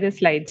just share the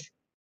slides.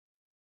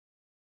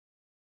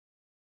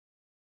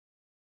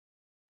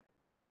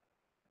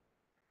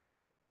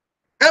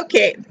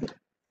 okay.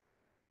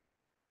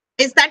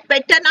 Is that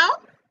better now?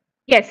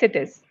 Yes, it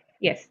is.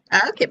 Yes.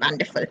 Okay,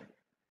 wonderful.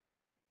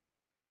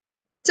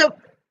 So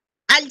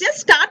I'll just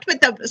start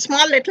with a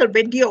small little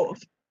video.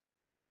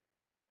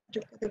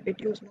 The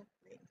video is not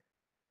playing.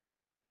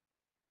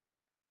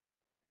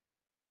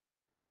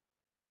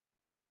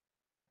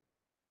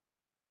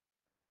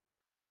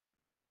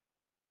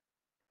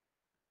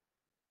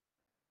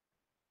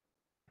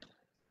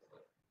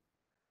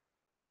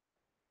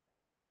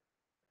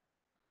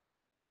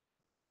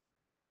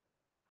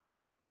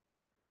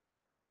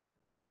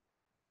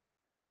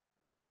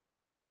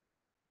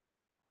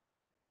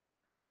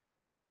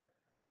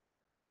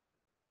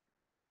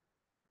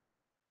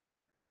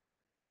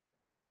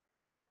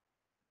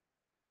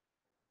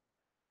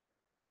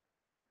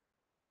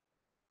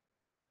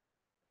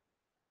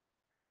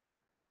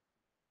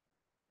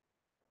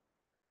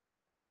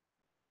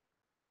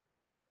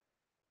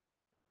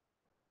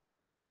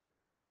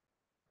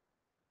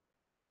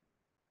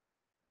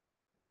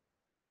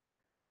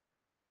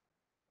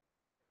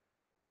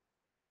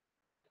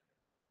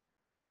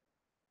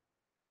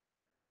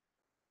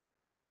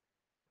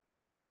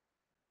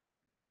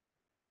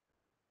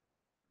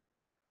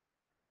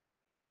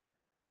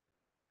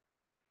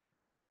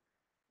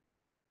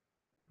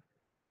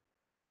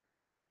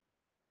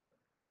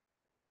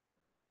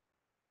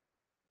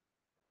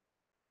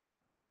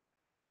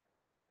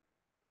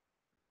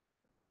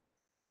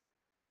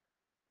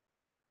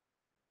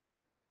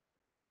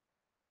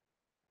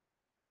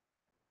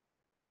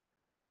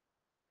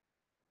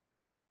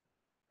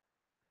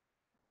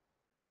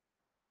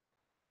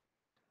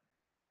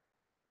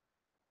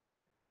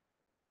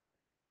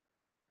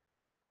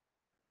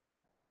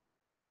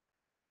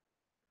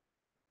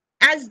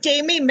 As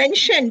Jamie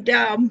mentioned,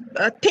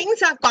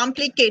 things are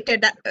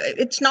complicated.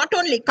 It's not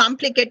only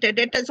complicated,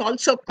 it is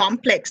also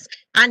complex.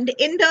 And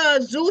in the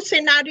zoo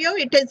scenario,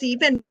 it is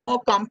even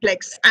more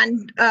complex.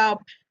 And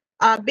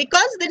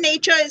because the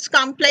nature is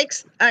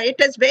complex, it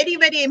is very,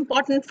 very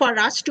important for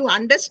us to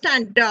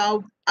understand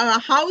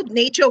how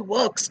nature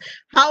works,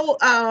 how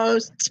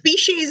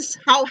species,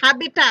 how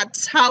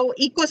habitats, how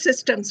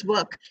ecosystems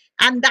work.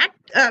 And that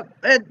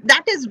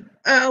is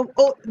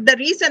the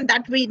reason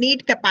that we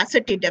need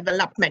capacity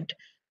development.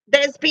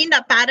 There's been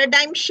a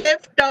paradigm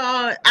shift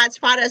as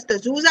far as the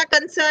zoos are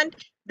concerned.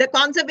 The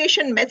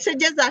conservation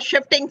messages are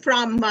shifting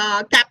from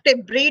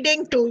captive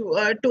breeding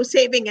to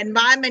saving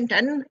environment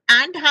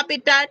and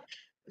habitat.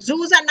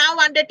 Zoos are now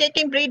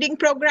undertaking breeding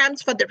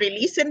programs for the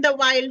release in the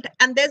wild,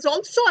 and there's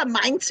also a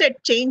mindset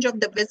change of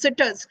the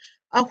visitors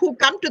who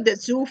come to the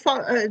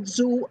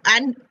zoo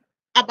and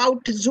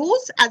about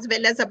zoos as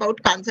well as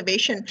about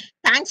conservation.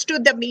 Thanks to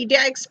the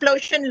media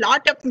explosion,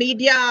 lot of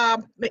media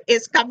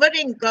is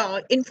covering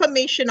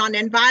information on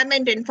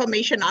environment,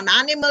 information on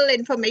animal,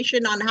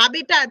 information on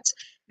habitats,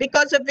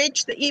 because of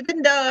which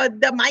even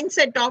the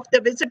mindset of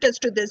the visitors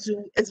to the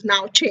zoo is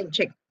now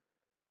changing.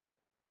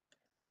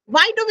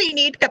 Why do we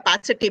need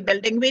capacity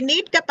building? We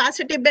need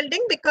capacity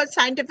building because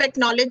scientific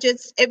knowledge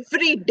is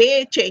every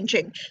day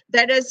changing.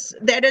 There is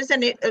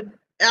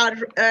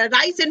a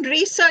rise in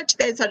research.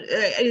 There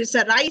is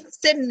a rise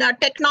in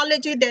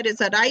technology. There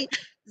is a rise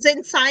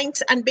in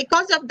science, and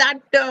because of that,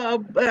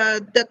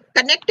 the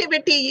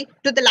connectivity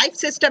to the life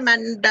system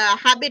and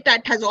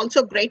habitat has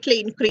also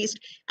greatly increased.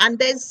 And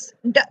there's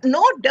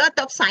no dearth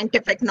of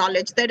scientific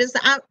knowledge. There is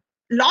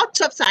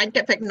lots of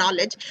scientific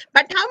knowledge,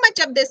 but how much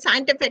of this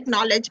scientific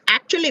knowledge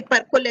actually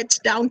percolates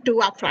down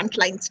to our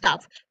frontline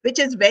staff, which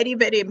is very,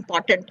 very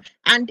important.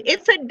 And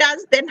if it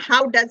does, then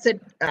how does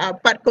it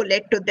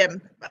percolate to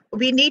them?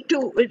 We need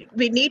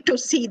to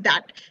see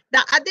that. The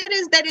other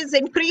is there is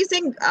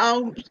increasing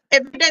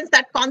evidence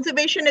that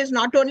conservation is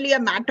not only a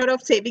matter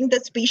of saving the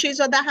species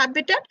or the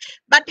habitat,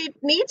 but it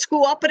needs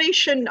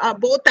cooperation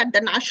both at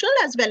the national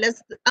as well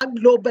as a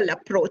global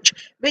approach,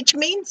 which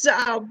means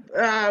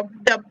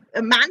the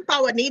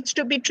manpower needs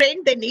to be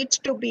trained. They need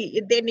to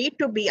be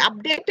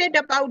updated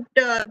about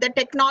the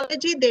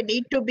technology. They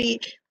need to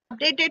be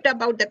updated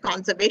about the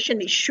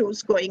conservation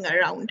issues going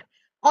around.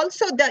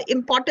 Also, the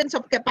importance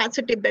of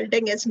capacity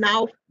building is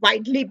now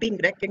widely being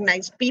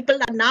recognized. People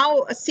are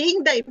now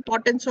seeing the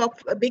importance of,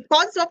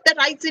 because of the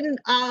rise in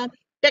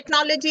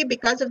technology,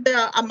 because of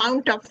the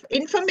amount of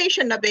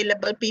information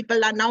available,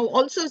 people are now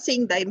also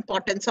seeing the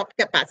importance of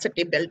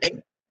capacity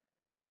building.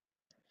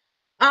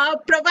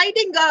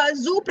 Providing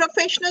zoo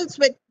professionals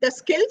with the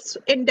skills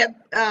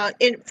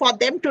for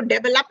them to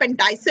develop and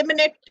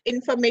disseminate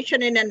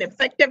information in an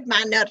effective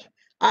manner,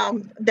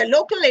 the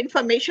local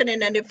information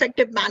in an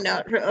effective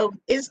manner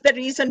is the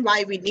reason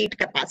why we need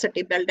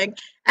capacity building.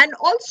 And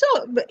also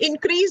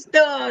increase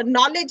the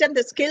knowledge and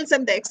the skills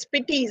and the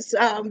expertise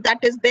that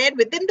is there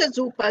within the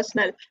zoo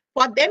personnel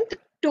for them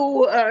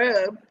to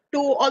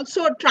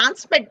also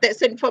transmit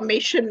this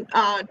information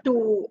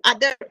to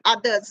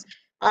others.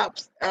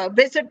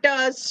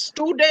 Visitors,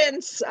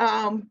 students,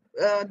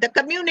 the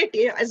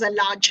community as a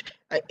large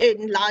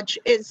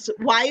is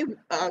why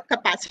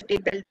capacity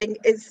building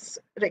is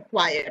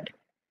required.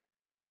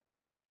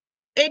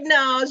 In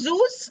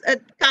zoos,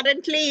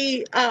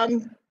 currently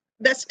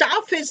the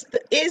staff is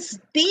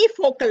the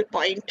focal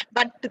point,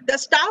 but the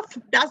staff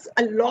does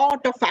a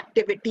lot of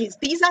activities.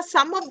 These are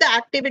some of the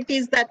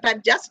activities that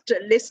I've just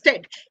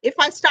listed. If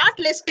I start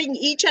listing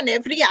each and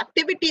every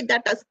activity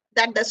that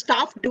the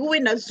staff do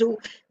in a zoo,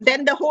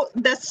 then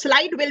the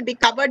slide will be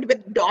covered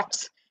with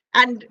dots.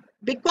 And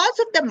because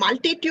of the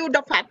multitude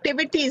of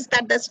activities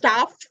that the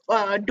staff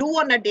do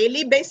on a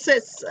daily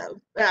basis,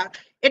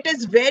 it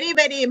is very,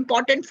 very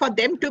important for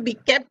them to be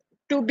kept,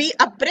 to be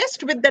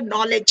abreast with the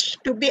knowledge,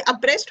 to be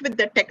abreast with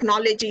the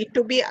technology,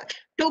 to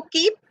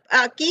keep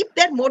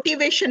their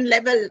motivation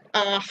level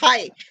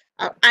high.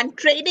 And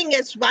training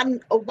is one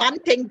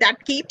thing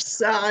that keeps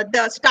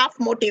the staff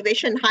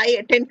motivation high.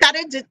 It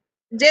encourages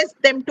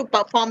them to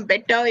perform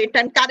better. It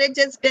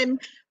encourages them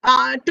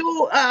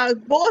to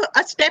go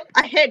a step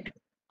ahead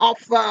of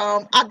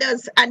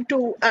others and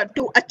to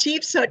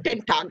achieve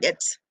certain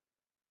targets.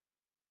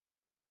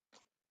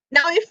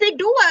 Now, if we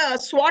do a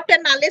SWOT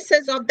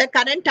analysis of the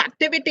current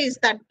activities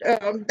that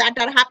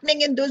are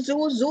happening in the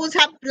zoo, zoos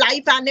have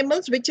live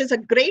animals, which is a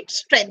great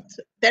strength.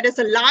 There is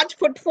a large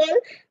footfall,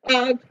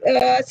 7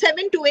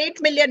 to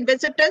 8 million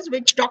visitors,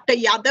 which Dr.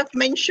 Yadav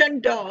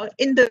mentioned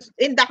in the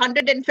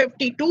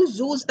 152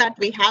 zoos that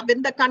we have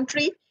in the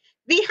country.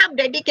 We have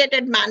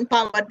dedicated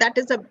manpower. That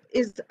is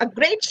a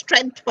great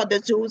strength for the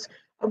zoos.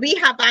 We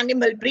have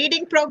animal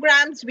breeding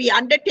programs, we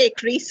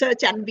undertake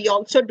research, and we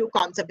also do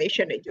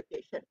conservation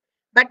education.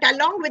 But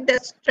along with the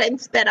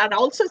strengths, there are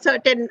also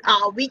certain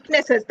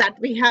weaknesses that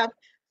we have.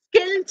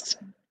 Skills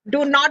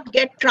do not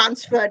get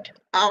transferred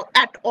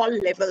at all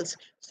levels.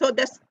 So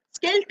the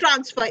skill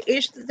transfer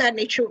is an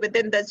issue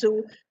within the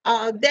zoo.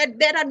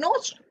 There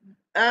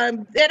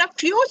are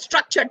few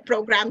structured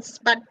programs,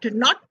 but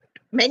not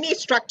many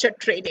structured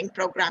training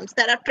programs.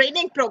 There are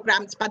training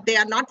programs, but they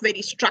are not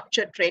very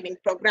structured training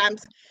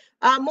programs.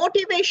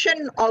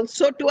 Motivation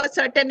also to a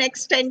certain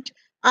extent.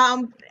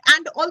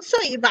 And also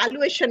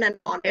evaluation and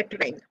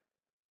monitoring.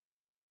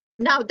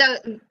 Now,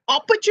 the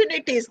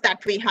opportunities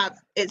that we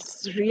have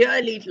is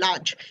really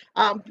large.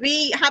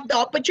 We have the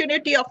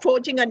opportunity of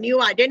forging a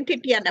new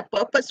identity and a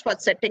purpose for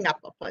setting up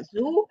a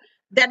zoo.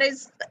 There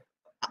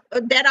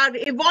are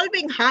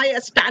evolving higher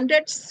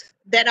standards.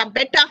 There are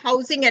better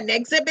housing and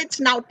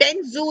exhibits. Now,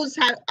 10 zoos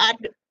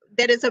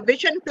there is a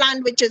vision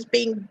plan which is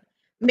being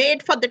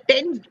made for the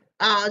 10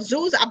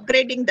 zoos,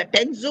 upgrading the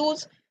 10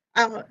 zoos,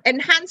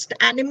 enhanced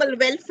animal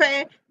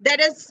welfare. There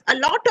is a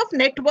lot of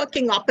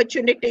networking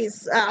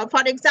opportunities.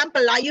 For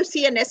example,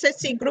 IUCN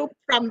SSC group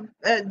from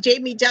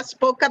Jamie just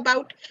spoke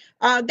about.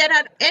 There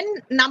are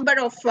n number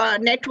of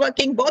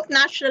networking, both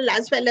national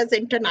as well as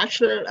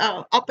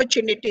international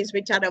opportunities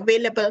which are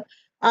available.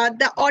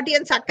 The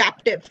audience are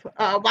captive.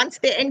 Once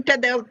they enter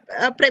the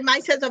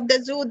premises of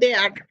the zoo, they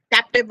are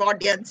captive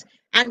audience.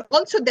 And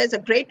also there's a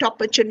great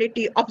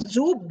opportunity of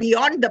zoo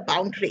beyond the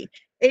boundary.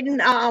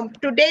 In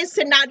today's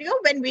scenario,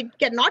 when we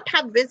cannot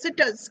have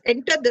visitors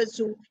enter the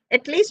zoo,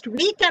 at least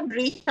we can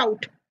reach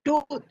out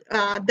to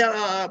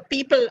the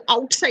people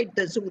outside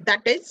the zoo.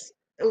 That is,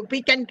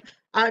 we can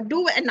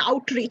do an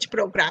outreach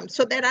program.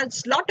 So there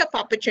is a lot of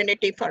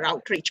opportunity for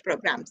outreach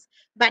programs.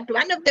 But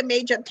one of the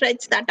major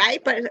threats that I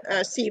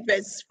perceive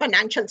is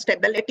financial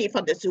stability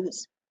for the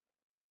zoos.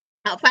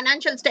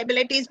 Financial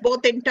stability is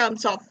both in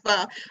terms of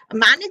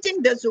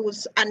managing the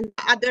zoos, and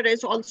other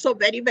is also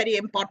very, very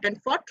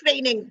important for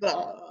training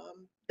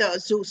the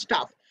zoo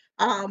staff.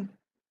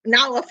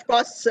 Now, of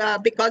course,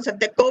 because of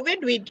the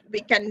COVID,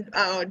 we can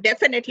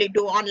definitely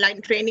do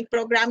online training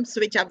programs,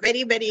 which are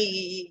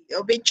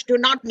which do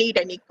not need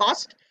any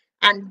cost.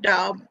 And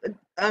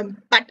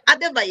but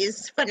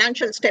otherwise,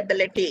 financial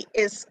stability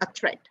is a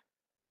threat.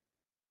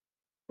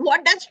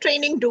 What does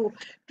training do?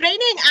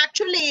 Training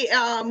actually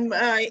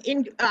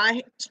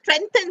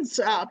strengthens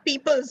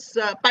people's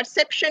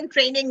perception.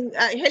 Training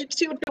helps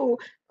you to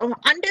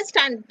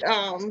understand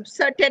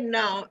certain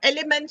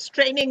elements.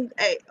 Training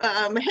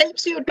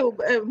helps you to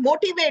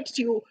motivates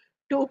you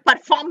to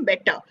perform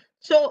better.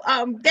 So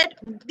that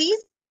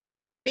these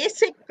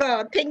basic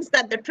things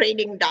that the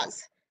training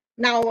does.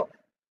 Now,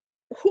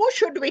 who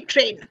should we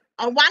train?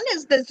 One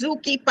is the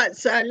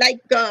zookeepers,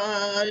 like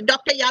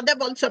Dr. Yadav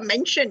also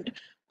mentioned.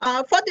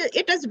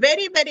 It is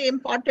very, very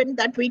important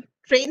that we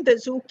train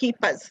the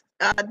zookeepers.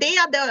 They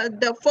are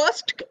the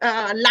first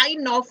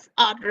line of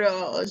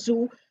our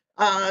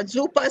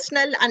zoo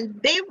personnel, and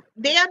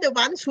they are the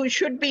ones who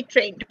should be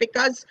trained,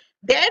 because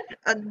their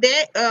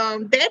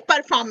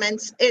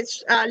performance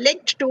is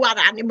linked to our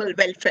animal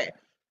welfare.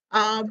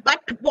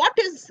 But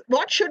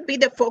what should be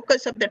the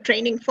focus of the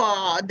training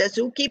for the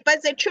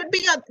zookeepers? It should be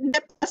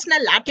the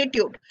personal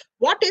attitude.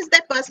 What is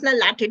their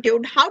personal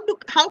attitude? How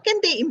can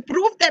they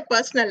improve their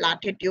personal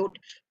attitude?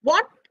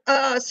 What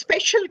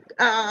special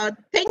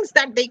things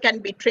that they can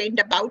be trained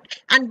about,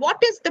 and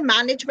what is the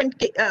management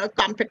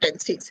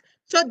competencies?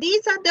 So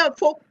these are the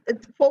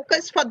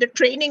focus for the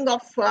training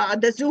of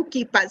the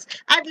zookeepers.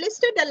 I've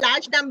listed a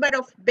large number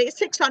of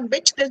basics on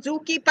which the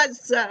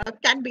zookeepers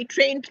can be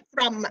trained,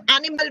 from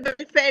animal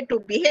welfare to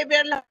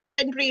behavioral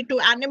husbandry to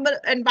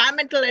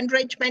environmental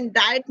enrichment,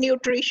 diet,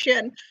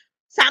 nutrition,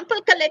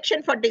 sample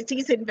collection for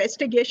disease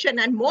investigation,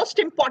 and most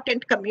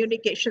important,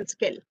 communication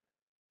skill.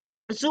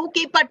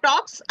 Zookeeper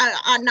talks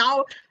are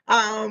now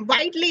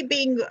widely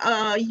being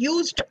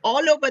used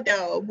all over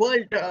the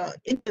world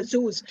in the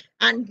zoos.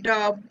 And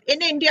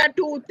in India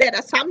too, there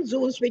are some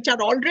zoos which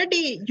are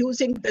already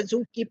using the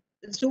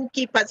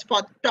zookeepers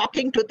for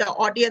talking to the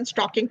audience,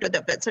 talking to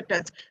the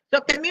visitors.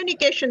 So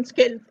communication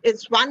skill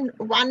is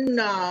one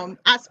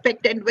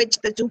aspect in which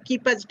the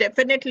zookeepers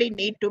definitely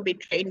need to be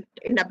trained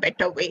in a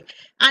better way.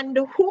 And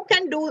who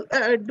can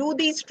do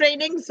these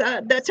trainings?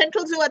 The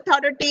Central Zoo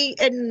Authority,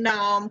 in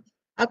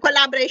a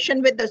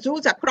collaboration with the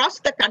zoos across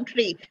the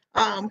country,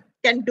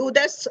 can do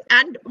this,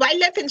 and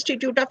Wildlife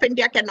Institute of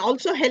India can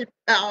also help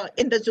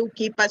in the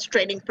zookeepers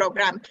training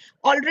program.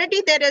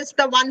 Already there is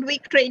the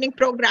 1-week training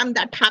program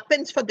that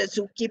happens for the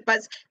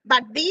zookeepers,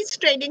 but these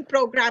training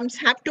programs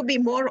have to be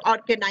more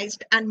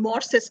organized and more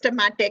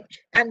systematic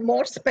and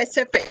more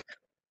specific.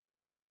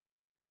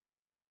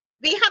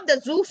 We have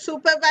the zoo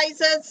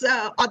supervisors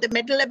or the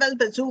middle level,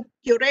 the zoo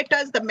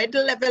curators, the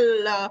middle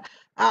level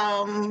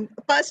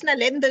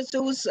personnel in the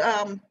zoos,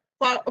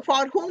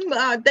 for whom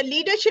the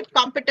leadership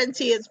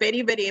competency is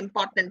very, very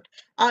important.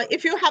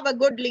 If you have a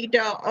good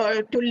leader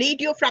to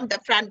lead you from the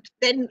front,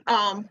 then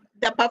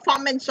the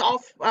performance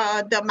of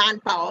the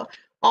manpower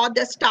or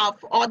the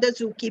staff or the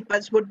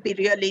zookeepers would be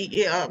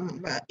really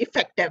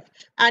effective.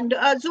 And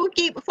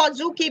for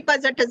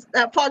zookeepers, it is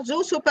for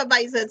zoo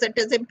supervisors, it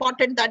is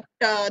important that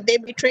they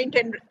be trained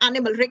in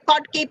animal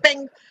record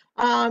keeping,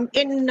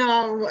 in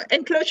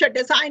enclosure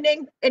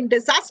designing, in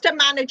disaster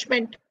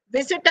management,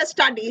 visitor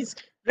studies,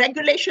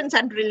 regulations,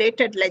 and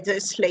related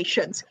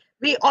legislations.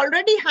 We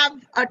already have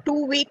a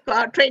 2-week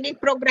training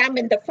program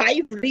in the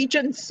 5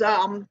 regions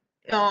of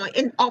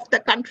the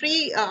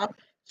country.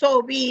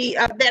 So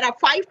there are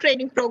 5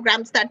 training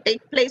programs that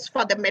take place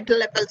for the middle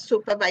level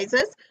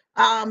supervisors.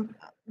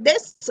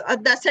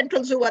 The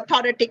Central Zoo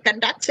Authority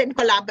conducts in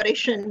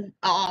collaboration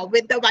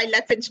with the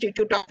Wildlife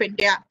Institute of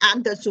India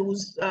and the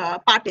zoos,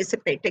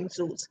 participating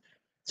zoos.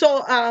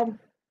 So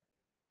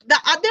the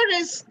other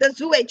is the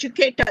zoo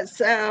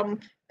educators.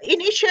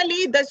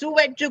 Initially, the Zoo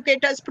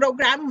Educators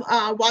program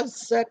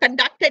was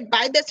conducted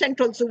by the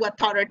Central Zoo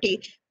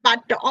Authority,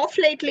 but of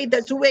lately,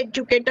 the Zoo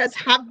Educators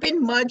have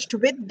been merged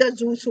with the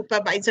Zoo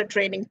Supervisor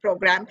Training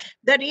Program.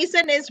 The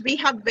reason is we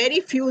have very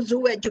few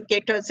Zoo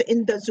Educators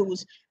in the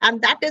zoos,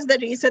 and that is the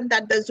reason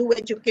that the Zoo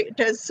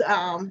Educators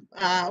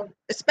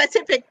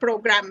specific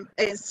program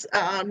is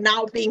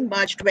now being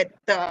merged with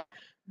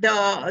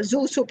the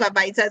zoo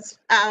supervisors.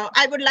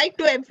 I would like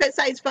to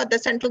emphasize for the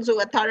Central Zoo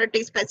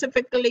Authority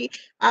specifically,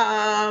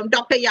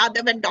 Dr.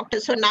 Yadav and Dr.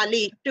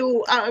 Sonali,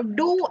 to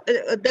do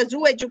the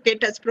Zoo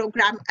Educators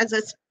program as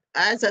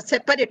a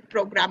separate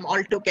program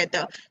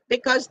altogether,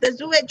 because the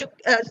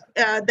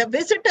the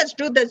visitors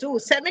to the zoo,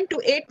 7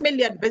 to 8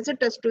 million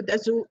visitors to the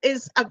zoo,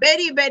 is a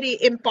very,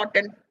 very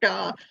important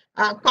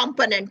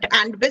component,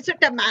 and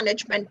visitor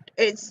management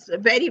is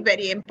very,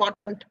 very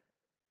important.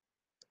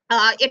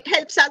 It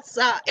helps us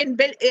in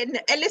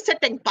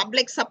eliciting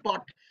public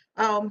support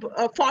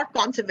for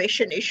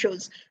conservation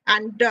issues,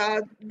 and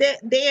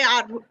they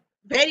are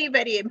very,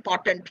 very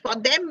important for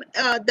them.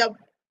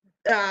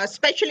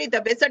 Especially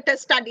the visitor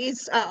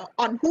studies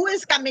on who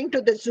is coming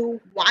to the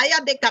zoo, why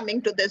are they coming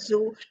to the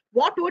zoo,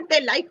 what would they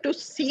like to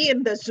see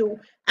in the zoo,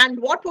 and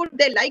what would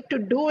they like to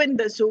do in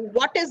the zoo,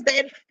 what is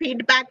their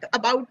feedback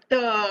about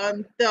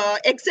the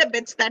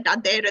exhibits that are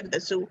there in the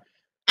zoo.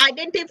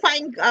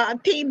 Identifying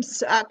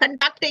themes,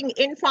 conducting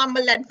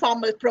informal and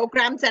formal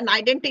programs, and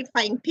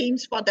identifying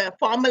themes for the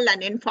formal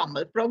and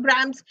informal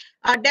programs,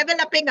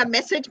 developing a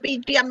message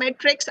media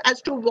matrix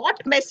as to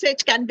what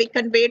message can be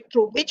conveyed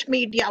through which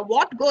media,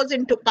 what goes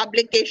into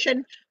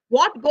publication,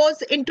 what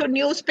goes into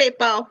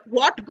newspaper,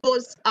 what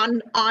goes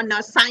on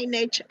a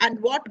signage, and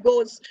what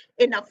goes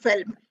in a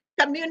film.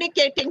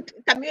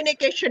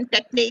 Communication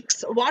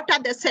techniques, what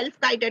are the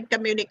self-guided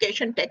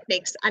communication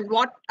techniques and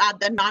what are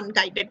the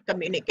non-guided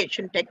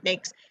communication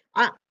techniques.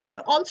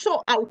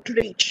 Also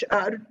outreach,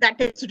 that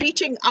is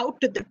reaching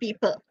out to the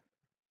people.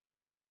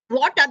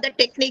 What are the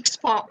techniques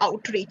for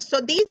outreach? So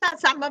these are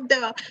some of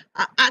the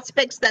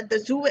aspects that the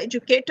zoo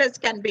educators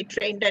can be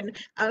trained in.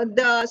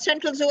 The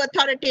Central Zoo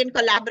Authority, in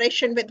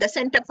collaboration with the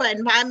Center for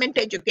Environment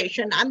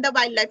Education and the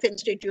Wildlife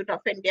Institute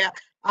of India,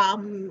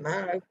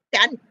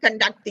 can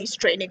conduct these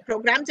training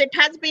programs. It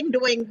has been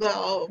doing,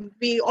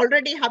 we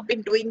already have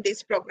been doing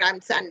these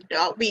programs, and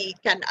we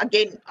can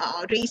again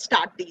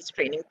restart these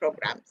training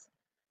programs.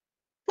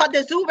 For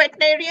the zoo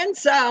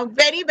veterinarians,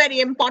 very,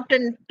 very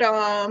important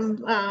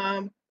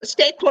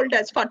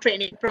stakeholders for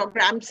training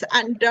programs.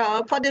 And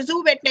for the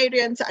zoo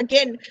veterinarians,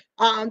 again,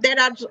 there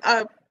are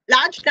a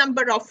large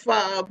number of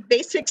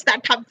basics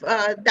that have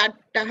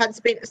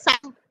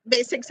some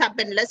basics have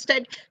been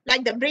listed,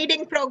 like the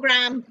breeding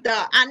program,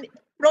 the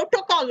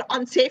protocol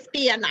on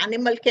safety and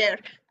animal care,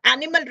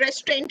 animal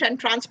restraint and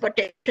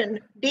transportation,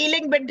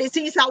 dealing with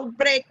disease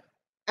outbreak,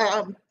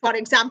 for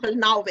example,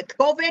 now with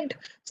COVID,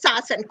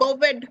 SARS and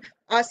COVID,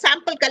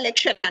 sample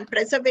collection and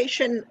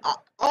preservation.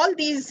 All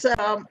these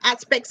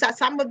aspects are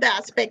some of the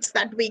aspects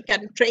that we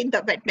can train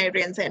the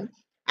veterinarians in.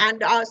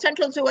 And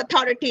Central Zoo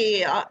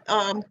Authority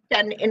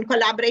can, in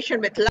collaboration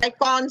with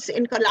LICONS,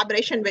 in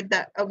collaboration with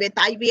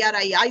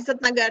IVRI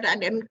Aizatnagar,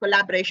 and in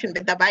collaboration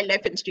with the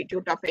Wildlife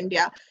Institute of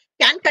India,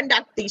 can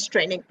conduct these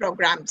training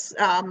programs.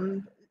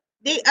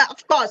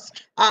 Of course,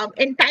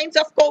 in times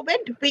of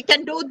COVID, we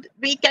can do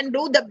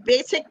the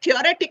basic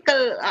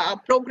theoretical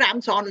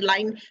programs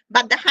online,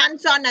 but the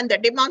hands-on and the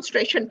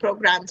demonstration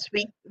programs,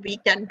 we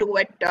can do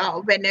it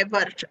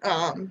whenever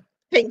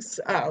things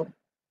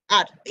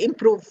are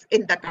improved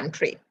in the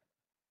country.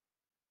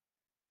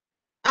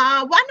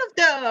 One of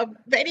the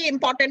very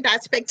important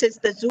aspects is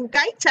the zoo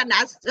guides, and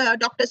as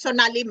Dr.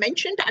 Sonali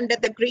mentioned, under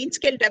the Green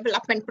Skill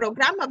Development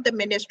Program of the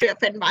Ministry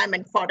of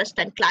Environment, Forest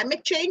and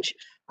Climate Change,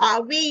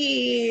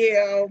 we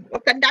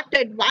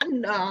conducted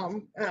one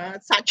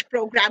such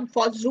program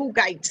for zoo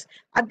guides.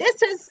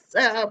 This is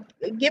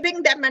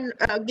giving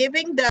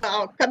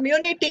the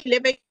community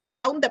living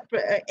around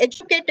the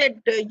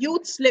educated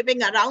youths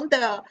living around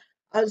the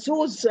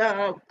zoos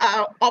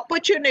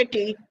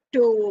opportunity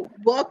to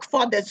work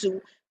for the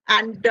zoo.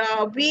 And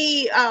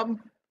we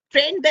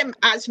train them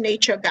as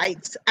nature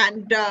guides.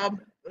 And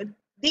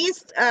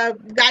these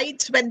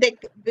guides, when they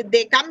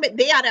come,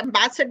 they are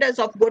ambassadors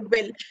of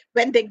goodwill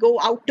when they go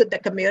out to the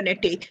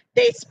community.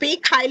 They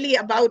speak highly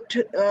about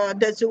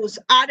the zoos.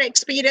 Our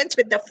experience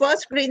with the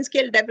first Green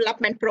Skill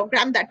Development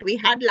Program that we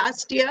had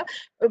last year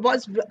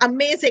was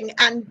amazing.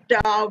 And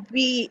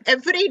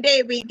every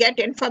day we get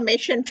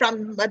information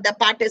from the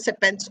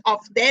participants of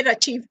their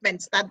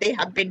achievements that they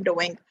have been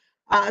doing.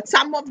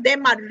 Some of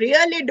them are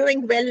really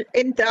doing well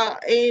in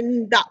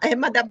the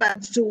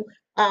Ahmedabad Zoo,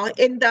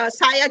 in the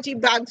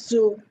Sayaji Bagh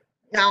Zoo.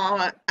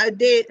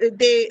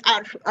 They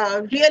are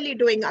really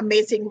doing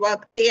amazing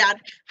work. They are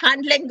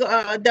handling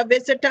the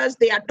visitors.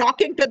 They are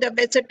talking to the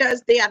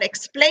visitors. They are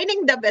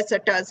explaining the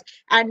visitors.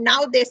 And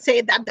now they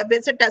say that the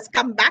visitors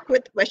come back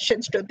with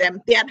questions to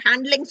them. They are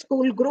handling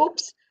school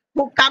groups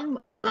who come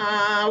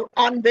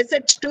on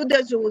visits to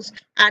the zoos,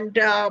 and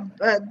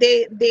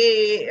they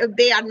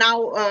are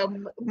now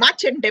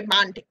much in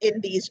demand in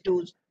these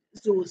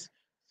zoos.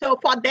 So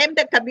for them,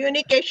 the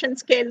communication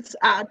skills,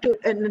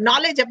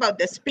 knowledge about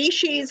the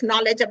species,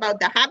 knowledge about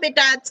the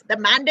habitats, the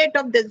mandate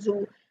of the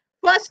zoo.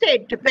 First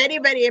aid, very,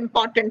 very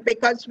important,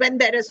 because when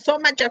there is so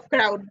much of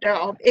crowd,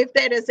 if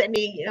there is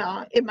any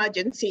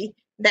emergency,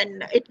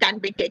 then it can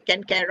be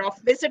taken care of.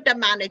 Visitor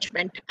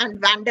management and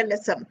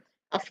vandalism.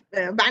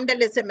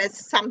 Vandalism is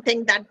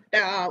something that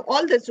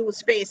all the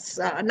zoos face,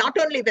 not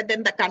only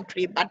within the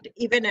country, but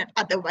even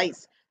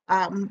otherwise.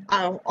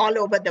 All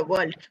over the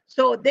world.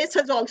 So this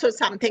is also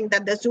something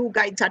that the zoo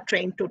guides are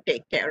trained to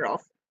take care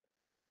of.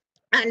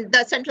 And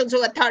the Central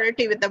Zoo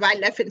Authority with the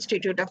Wildlife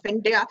Institute of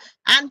India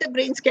and the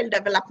Green Skill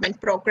Development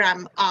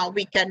Program,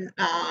 we can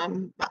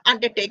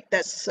undertake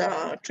this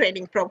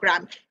training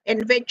program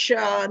in which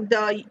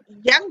the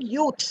young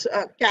youths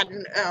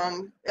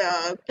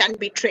can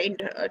be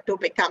trained to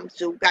become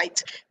zoo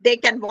guides. They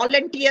can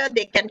volunteer,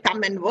 they can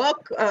come and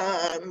work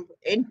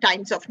in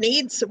times of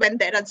needs when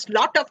there is a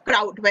lot of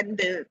crowd, when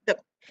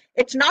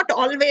it's not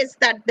always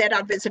that there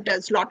are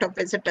lot of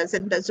visitors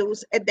in the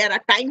zoos. There are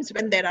times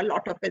when there are a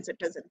lot of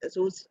visitors in the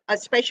zoos,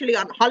 especially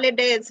on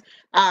holidays,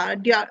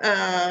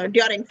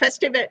 during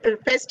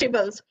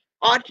festivals,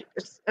 or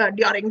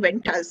during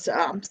winters.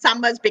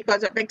 Summers,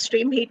 because of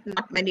extreme heat,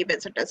 not many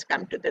visitors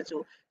come to the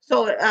zoo.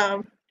 So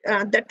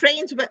the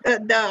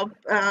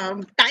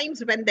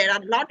times when there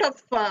are a lot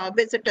of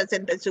visitors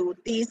in the zoo,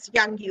 these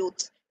young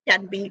youths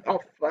can be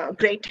of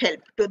great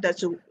help to the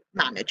zoo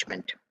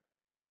management.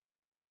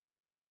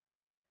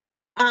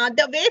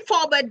 The way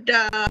forward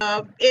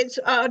is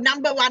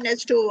number one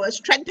is to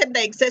strengthen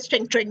the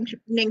existing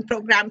training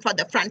program for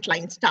the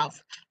frontline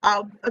staff.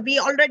 We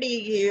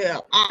already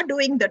are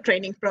doing the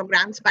training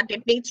programs, but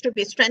it needs to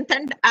be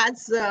strengthened.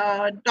 As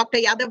Dr.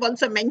 Yadav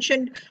also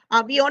mentioned,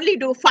 we only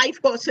do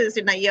 5 courses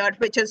in a year,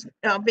 which is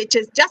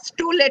just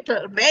too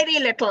little, very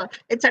little.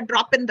 It's a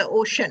drop in the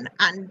ocean,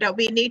 and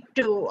we need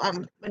to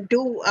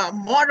do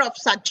more of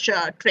such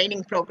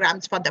training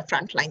programs for the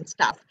frontline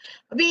staff.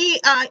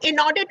 We, in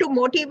order to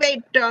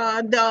motivate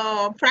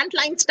the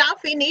frontline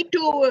staff, we need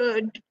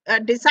to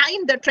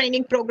design the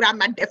training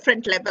program at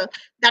different level.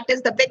 That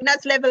is the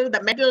beginners level,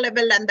 the middle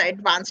level, and the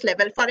advanced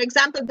level. For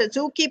example, the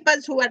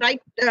zookeepers who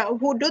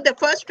do the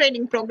first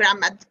training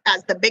program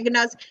as the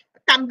beginners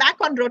come back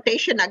on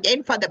rotation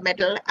again for the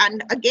middle,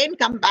 and again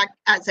come back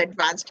as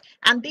advanced.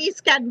 And these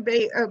can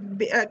be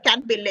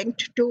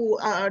linked to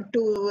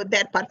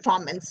their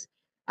performance.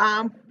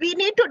 We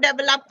need to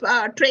develop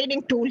a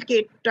training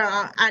toolkit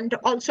and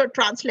also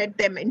translate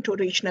them into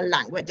regional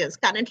languages.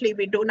 Currently,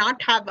 we do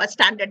not have a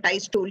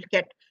standardized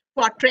toolkit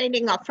for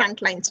training of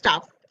frontline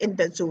staff in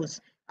the zoos.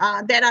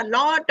 There are a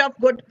lot of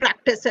good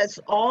practices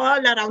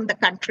all around the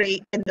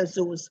country in the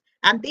zoos,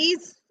 and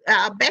these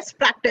best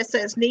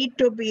practices need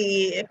to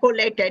be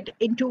collated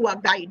into a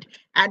guide,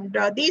 and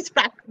these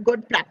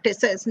good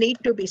practices need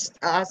to be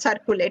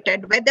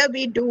circulated, whether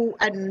we do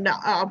a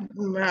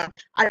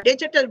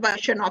digital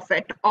version of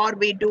it or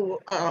we do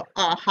a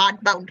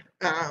hardbound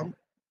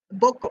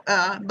book,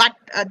 but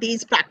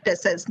these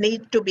practices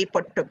need to be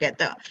put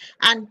together.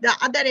 And the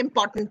other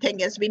important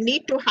thing is we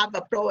need to have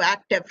a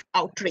proactive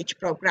outreach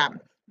program.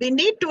 We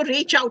need to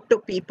reach out to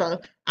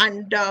people,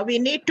 and we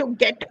need to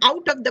get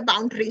out of the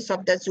boundaries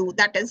of the zoo.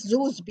 That is,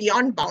 zoos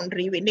beyond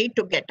boundary. We need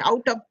to get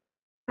out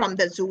from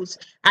the zoos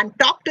and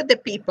talk to the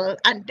people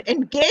and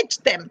engage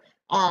them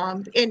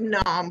in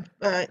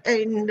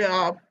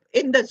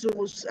the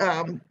zoos,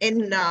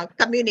 in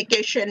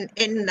communication,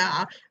 in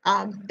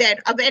their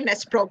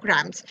awareness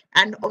programs,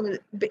 and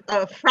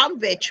from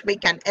which we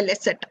can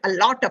elicit a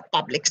lot of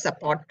public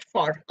support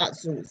for our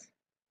zoos.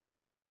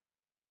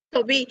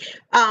 So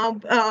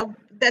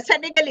the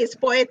Senegalese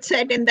poet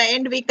said, in the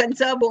end, we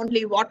conserve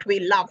only what we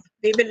love.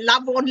 We will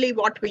love only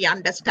what we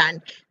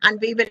understand, and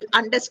we will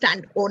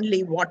understand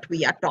only what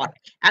we are taught.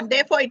 And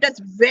therefore, it is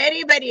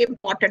very, very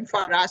important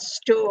for us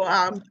to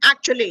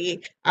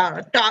actually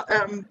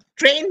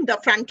train the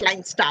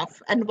frontline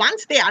staff. And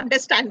once they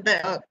understand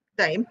the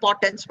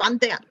importance,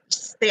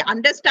 once they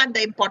understand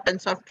the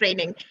importance of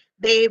training,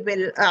 they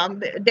will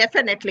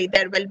definitely,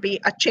 there will be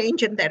a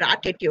change in their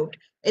attitude,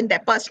 in their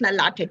personal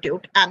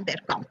attitude and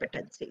their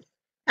competency.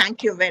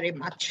 Thank you very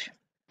much.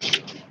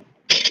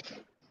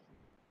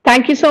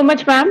 Thank you so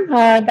much, ma'am.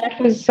 That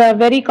was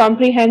very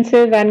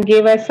comprehensive and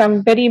gave us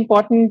some very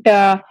important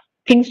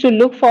things to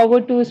look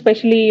forward to,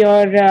 especially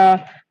your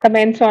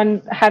comments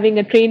on having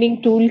a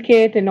training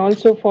toolkit and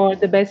also for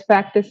the best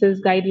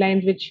practices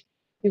guidelines, which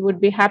we would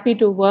be happy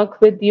to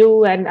work with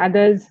you and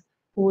others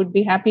who would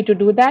be happy to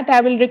do that.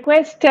 I will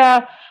request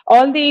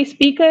all the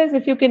speakers,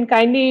 if you can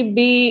kindly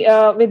be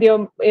with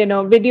your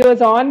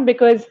videos on,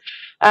 because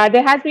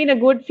there has been a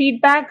good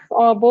feedback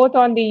both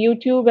on the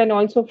YouTube and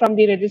also from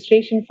the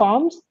registration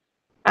forms.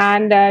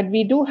 And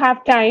we do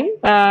have time,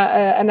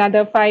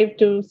 another 5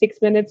 to 6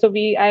 minutes. So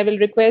I will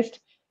request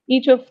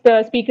each of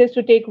the speakers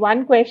to take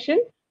one question.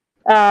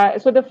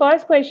 So the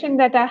first question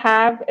that I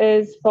have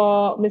is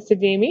for Mr.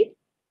 Jamie,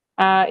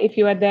 if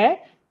you are there,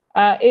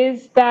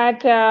 is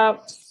that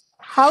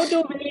how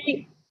do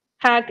we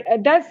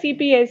does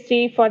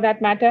CPSG, for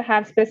that matter,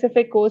 have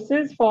specific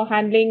courses for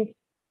handling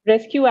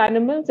rescue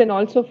animals and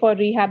also for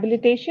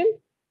rehabilitation.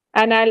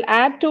 And I'll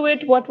add to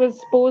it what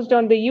was posed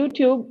on the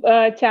YouTube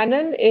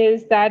channel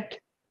is that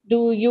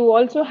do you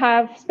also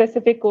have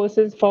specific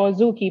courses for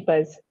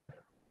zookeepers?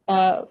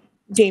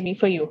 Jamie,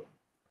 for you.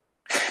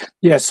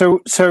 Yeah, so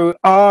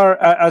our,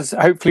 as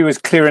hopefully was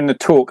clear in the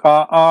talk,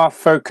 our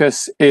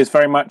focus is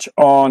very much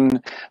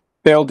on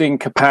building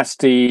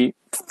capacity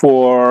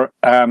for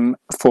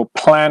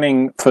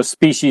planning, for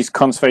species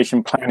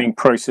conservation planning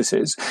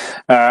processes.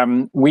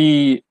 I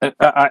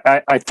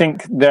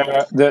think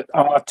that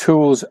our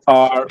tools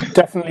are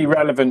definitely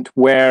relevant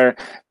where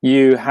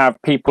you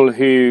have people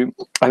who,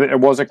 I think there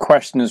was a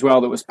question as well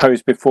that was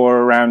posed before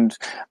around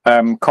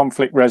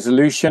conflict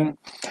resolution,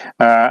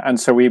 and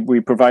so we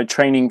provide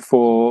training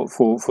for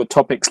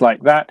topics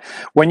like that.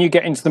 When you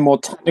get into the more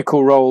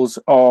technical roles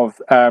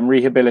of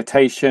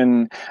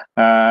rehabilitation,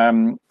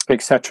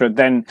 etc.,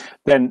 then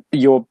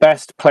you're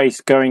best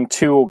placed going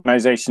to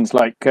organisations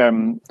like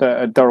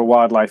the Durrell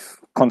Wildlife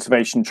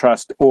Conservation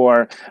Trust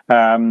or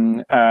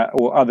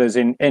others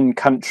in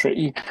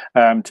country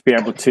to be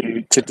able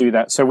to do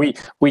that. So we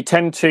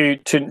tend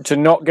to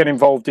not get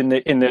involved in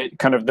the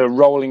kind of the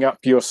rolling up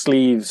your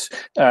sleeves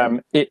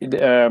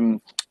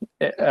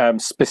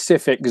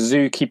specific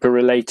zookeeper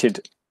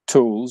related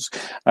tools,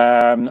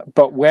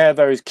 but where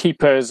those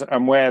keepers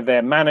and where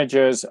their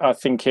managers are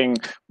thinking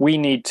we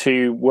need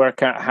to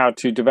work out how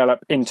to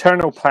develop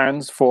internal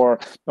plans or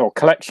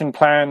collection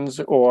plans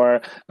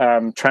or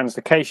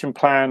translocation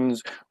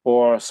plans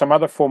or some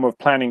other form of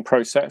planning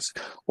process,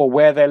 or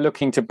where they're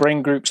looking to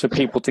bring groups of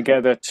people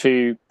together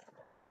to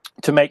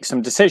make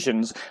some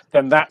decisions,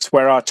 then that's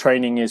where our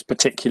training is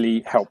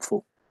particularly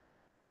helpful.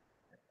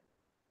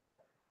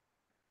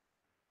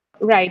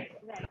 Right.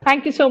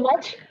 Thank you so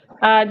much.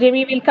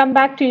 Jamie, we'll come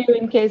back to you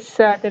in case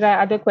there are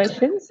other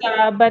questions.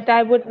 But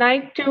I would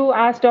like to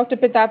ask Dr.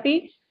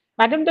 Pitapi.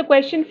 Madam, the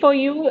question for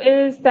you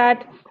is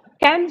that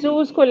can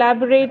zoos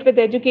collaborate with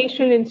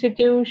educational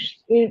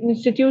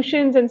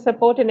institutions and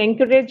support and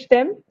encourage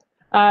them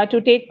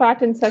to take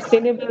part in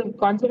sustainable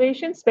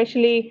conservation,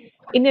 especially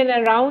in and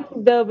around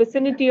the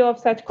vicinity of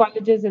such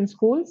colleges and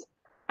schools?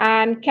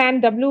 And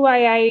can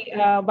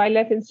WII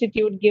Wildlife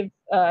Institute give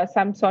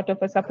some sort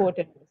of a support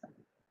in this?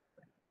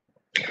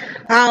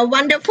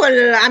 Wonderful.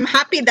 I'm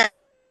happy that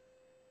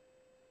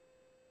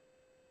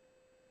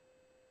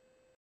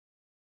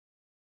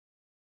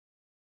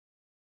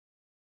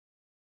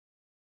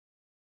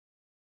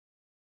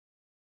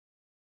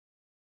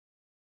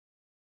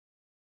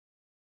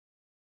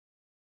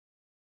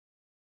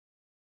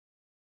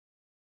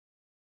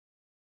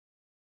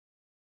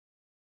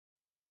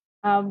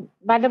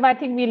Madam, I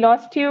think we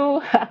lost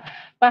you.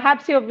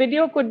 Perhaps your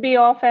video could be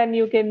off and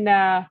you can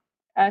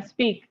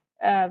speak.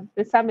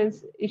 There's some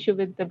issue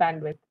with the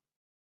bandwidth.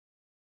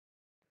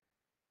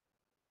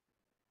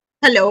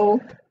 hello.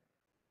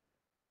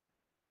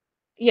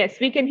 Yes,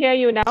 we can hear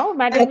you now.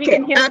 Madam, we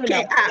can hear you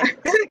now.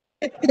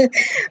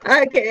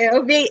 Okay,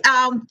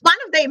 one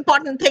of the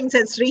important things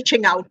is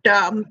reaching out.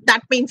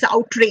 That means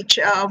outreach.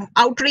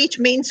 Outreach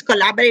means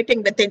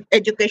collaborating with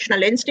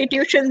educational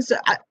institutions,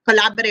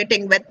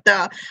 collaborating with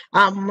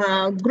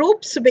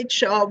groups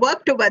which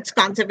work towards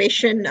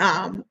conservation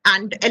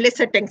and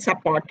eliciting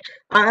support.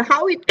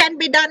 How it can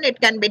be done?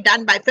 It can be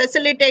done by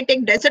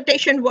facilitating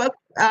dissertation work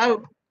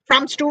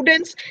from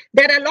students.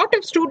 There are a lot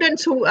of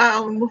students who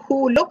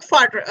look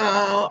for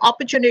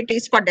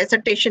opportunities for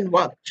dissertation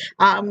work.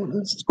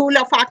 School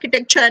of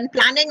Architecture and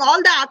Planning,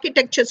 all the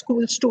architecture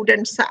school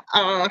students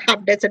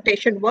have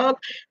dissertation work.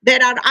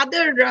 There are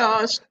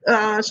other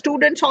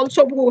students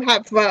also who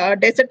have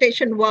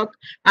dissertation work,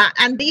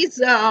 and these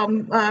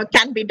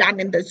can be done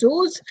in the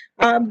zoos.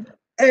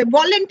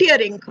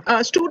 Volunteering,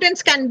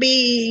 students can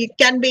be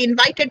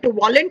invited to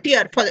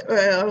volunteer for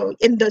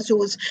in the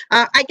zoos.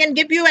 I can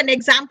give you an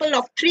example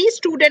of 3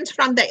 students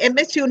from the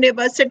MS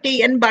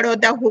University in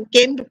Baroda who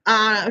came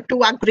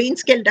to our green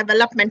scale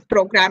development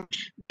program.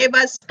 They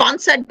were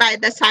sponsored by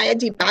the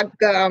Sayaji Bagh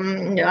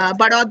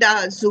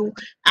Baroda Zoo,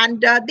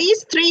 and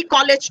these 3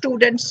 college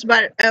students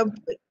were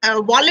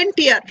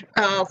volunteer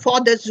for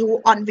the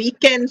zoo on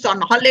weekends, on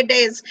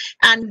holidays,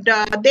 and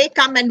they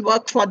come and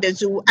work for the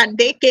zoo, and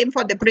they came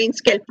for the green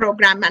scale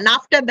program, and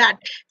after that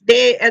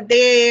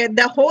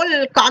the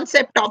whole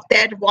concept of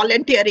their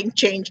volunteering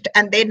changed,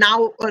 and they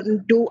now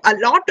do a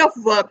lot of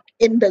work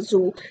in the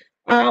zoo.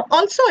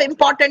 Also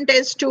important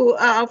is to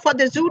for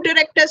the zoo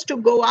directors to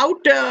go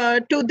out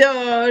to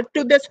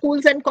the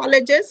schools and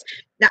colleges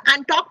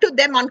and talk to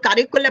them on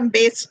curriculum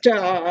based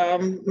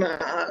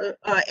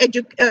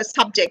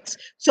subjects.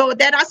 So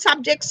there are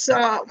subjects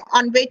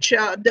on which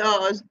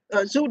the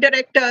zoo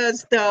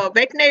directors, the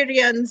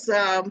veterinarians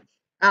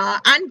and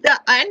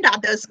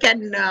others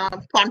can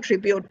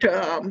contribute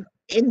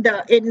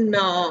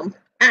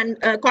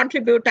and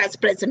contribute as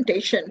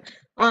presentation.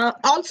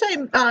 Also,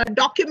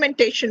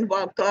 documentation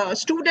work.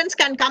 Students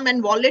can come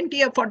and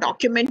volunteer for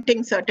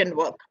documenting certain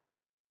work.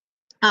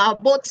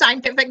 both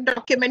scientific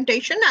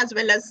documentation as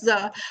well as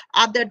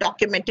other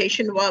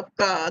documentation work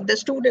the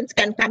students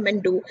can come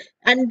and do.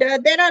 And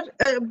there are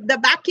the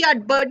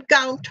backyard bird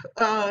count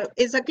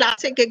is a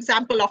classic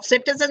example of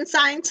citizen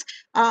science.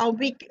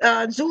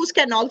 Zoos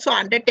can also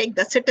undertake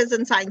the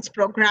citizen science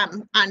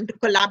program and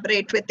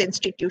collaborate with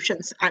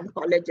institutions and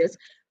colleges.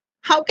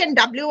 How can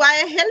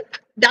WII help?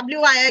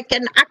 WII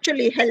can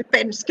actually help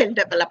in skill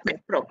development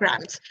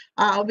programs.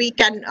 We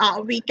can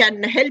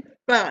help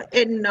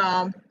in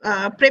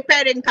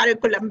preparing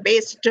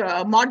curriculum-based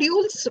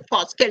modules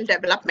for skill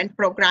development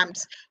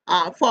programs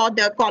for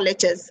the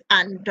colleges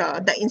and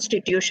the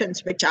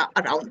institutions which are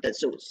around the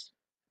zoos.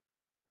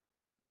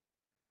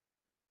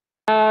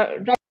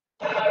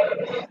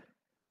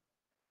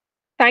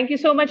 Thank you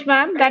so much,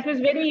 ma'am. That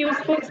was very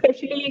useful,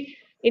 especially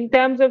in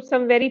terms of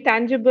some very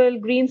tangible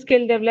green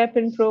skill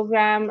development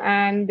program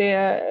and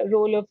the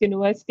role of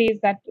universities.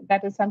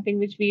 That is something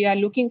which we are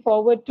looking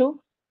forward to,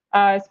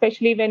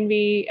 especially when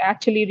we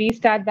actually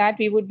restart that.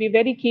 We would be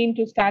very keen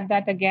to start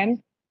that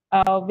again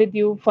with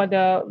you for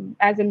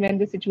as and when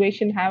the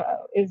situation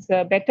is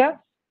better.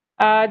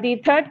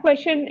 The third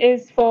question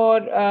is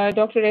for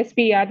Dr.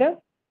 S.P. Yadav.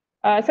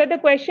 So the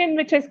question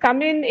which has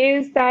come in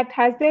is that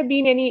has there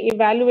been any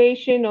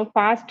evaluation of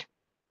past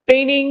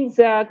trainings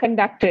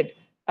conducted?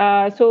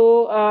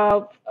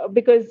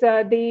 Because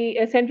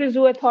the Central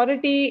Zoo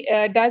Authority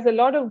does a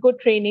lot of good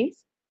trainings,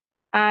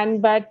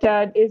 but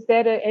is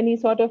there any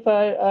sort of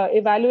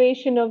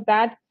evaluation of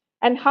that?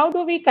 And how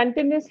do we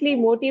continuously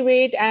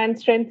motivate and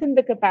strengthen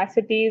the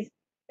capacities,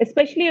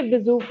 especially of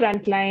the zoo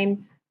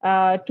frontline,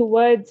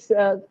 towards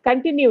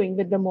continuing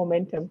with the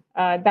momentum?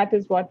 That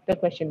is what the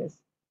question is.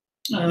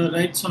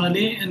 Right,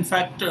 Sonali. In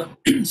fact,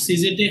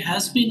 CZG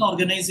has been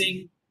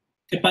organizing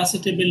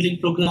capacity building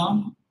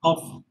program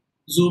of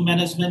zoo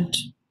management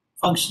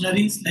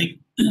functionaries like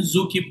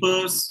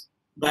zookeepers,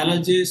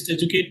 biologists,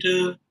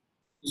 educators,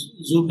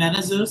 zoo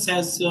managers,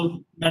 as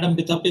Madam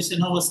Bitapi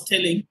Sinha was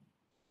telling,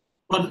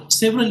 for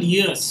several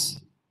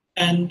years.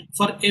 And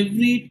for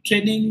every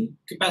training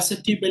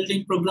capacity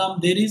building program,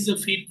 there is a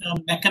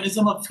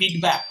mechanism of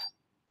feedback.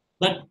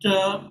 But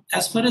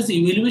as far as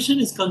evaluation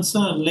is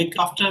concerned, like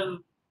after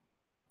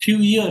few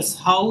years,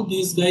 how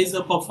these guys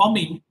are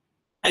performing,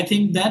 I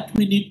think that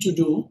we need to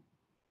do.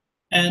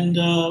 And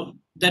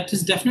that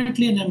is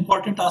definitely an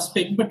important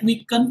aspect, but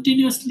we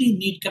continuously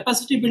need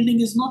capacity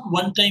building is not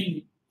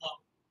one-time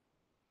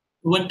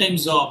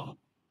job.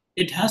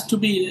 It has to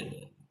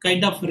be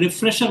kind of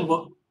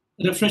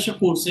refresher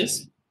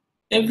courses.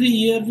 Every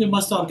year we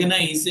must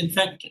organize. In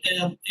fact,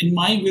 in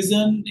my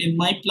vision, in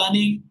my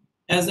planning,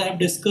 as I have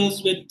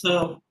discussed with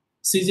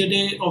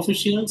CZA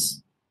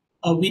officials,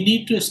 we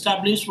need to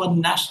establish one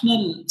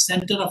national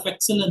center of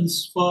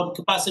excellence for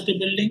capacity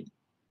building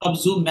of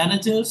zoo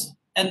managers.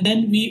 And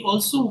then we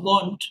also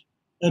want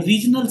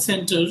regional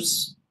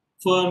centers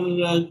for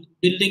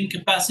building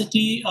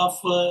capacity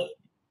of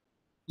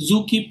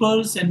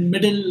zookeepers and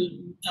middle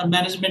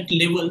management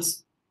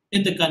levels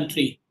in the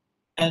country.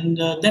 And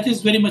that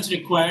is very much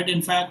required.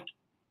 In fact,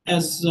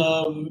 as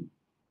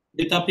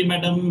Bitapi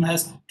Madam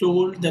has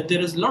told, that there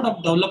is a lot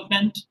of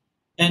development,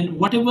 and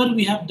whatever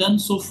we have done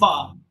so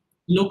far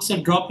looks a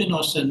drop in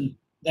ocean.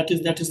 That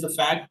is the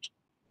fact.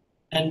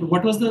 And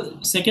what was the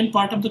second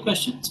part of the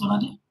question,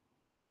 Sonali?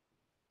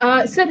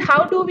 Sir,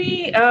 how do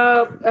we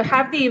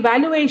have the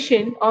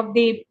evaluation of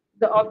the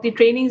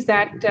trainings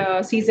that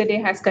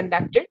CZA has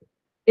conducted?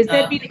 Is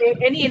there been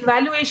any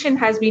evaluation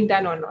has been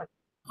done or not?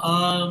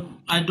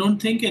 I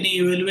don't think any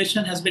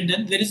evaluation has been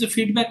done. There is a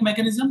feedback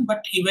mechanism,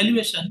 but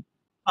evaluation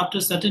after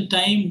a certain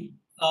time,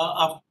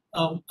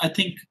 I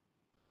think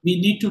we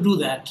need to do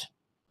that.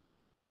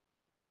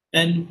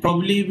 And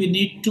probably we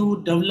need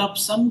to develop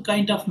some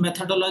kind of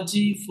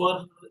methodology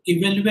for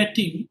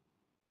evaluating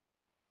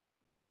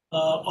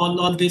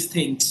all these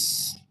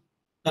things.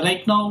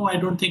 Right now, I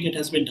don't think it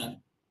has been done.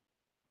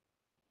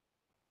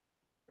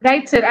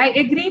 Right, sir. I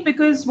agree,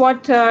 because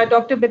what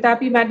Dr.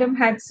 Bitapi Madam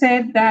had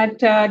said, that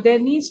there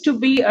needs to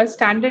be a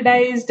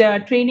standardized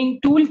training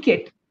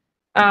toolkit,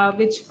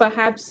 which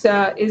perhaps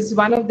is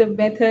one of the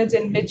methods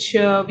in which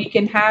we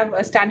can have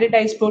a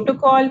standardized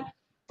protocol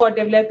for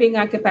developing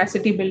our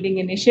capacity building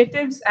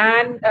initiatives.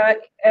 And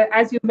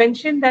as you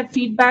mentioned, that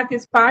feedback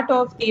is part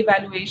of the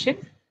evaluation,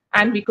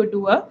 and we could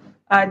do a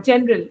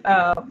general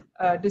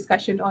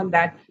discussion on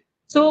that.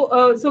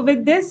 So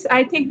with this,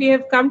 I think we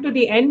have come to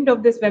the end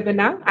of this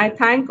webinar. I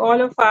thank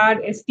all of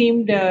our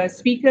esteemed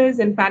speakers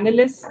and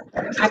panelists,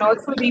 and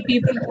also the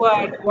people who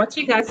are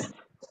watching us,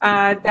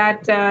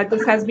 that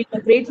this has been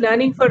a great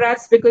learning for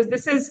us, because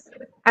this is,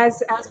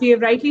 as we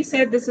have rightly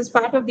said, this is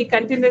part of the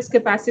continuous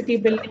capacity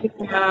building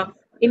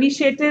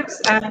initiatives,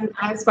 and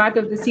as part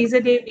of the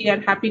CZA, we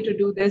are happy to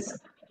do this.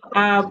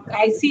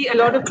 I see a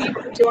lot of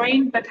people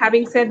join, but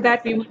having said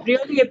that, we would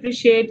really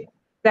appreciate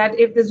that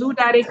if the zoo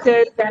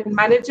directors and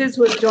managers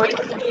who have joined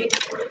today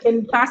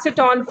can pass it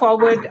on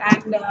forward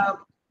and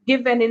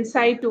give an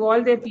insight to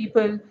all their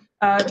people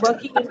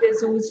working in the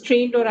zoos,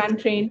 trained or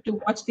untrained,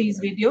 to watch these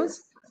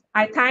videos.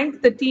 I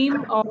thank the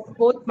team of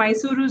both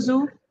Mysuru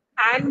Zoo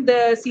and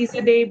the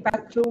CZA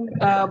backroom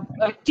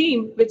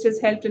team, which has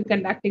helped in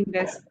conducting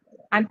this.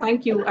 And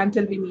thank you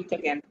until we meet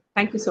again.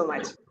 Thank you so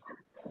much.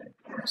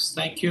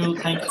 Thank you,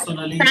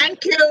 Sonali.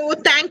 Thank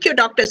you,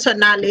 Dr.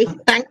 Sonali.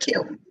 Thank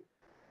you.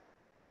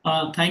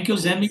 Thank you,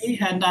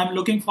 Zemi, and I'm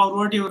looking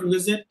forward to your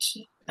visit.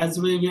 As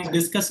we were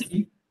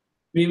discussing,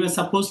 we were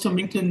supposed to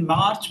meet in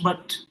March,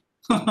 but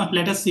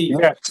let us see.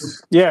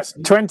 Yes,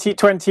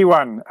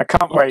 2021. I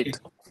can't wait.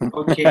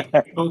 Okay.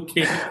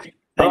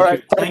 All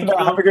right. Thank you.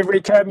 Have a good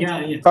weekend.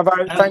 Yeah.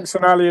 Bye-bye. Thanks,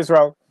 Sonali, as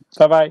well.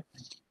 Bye-bye.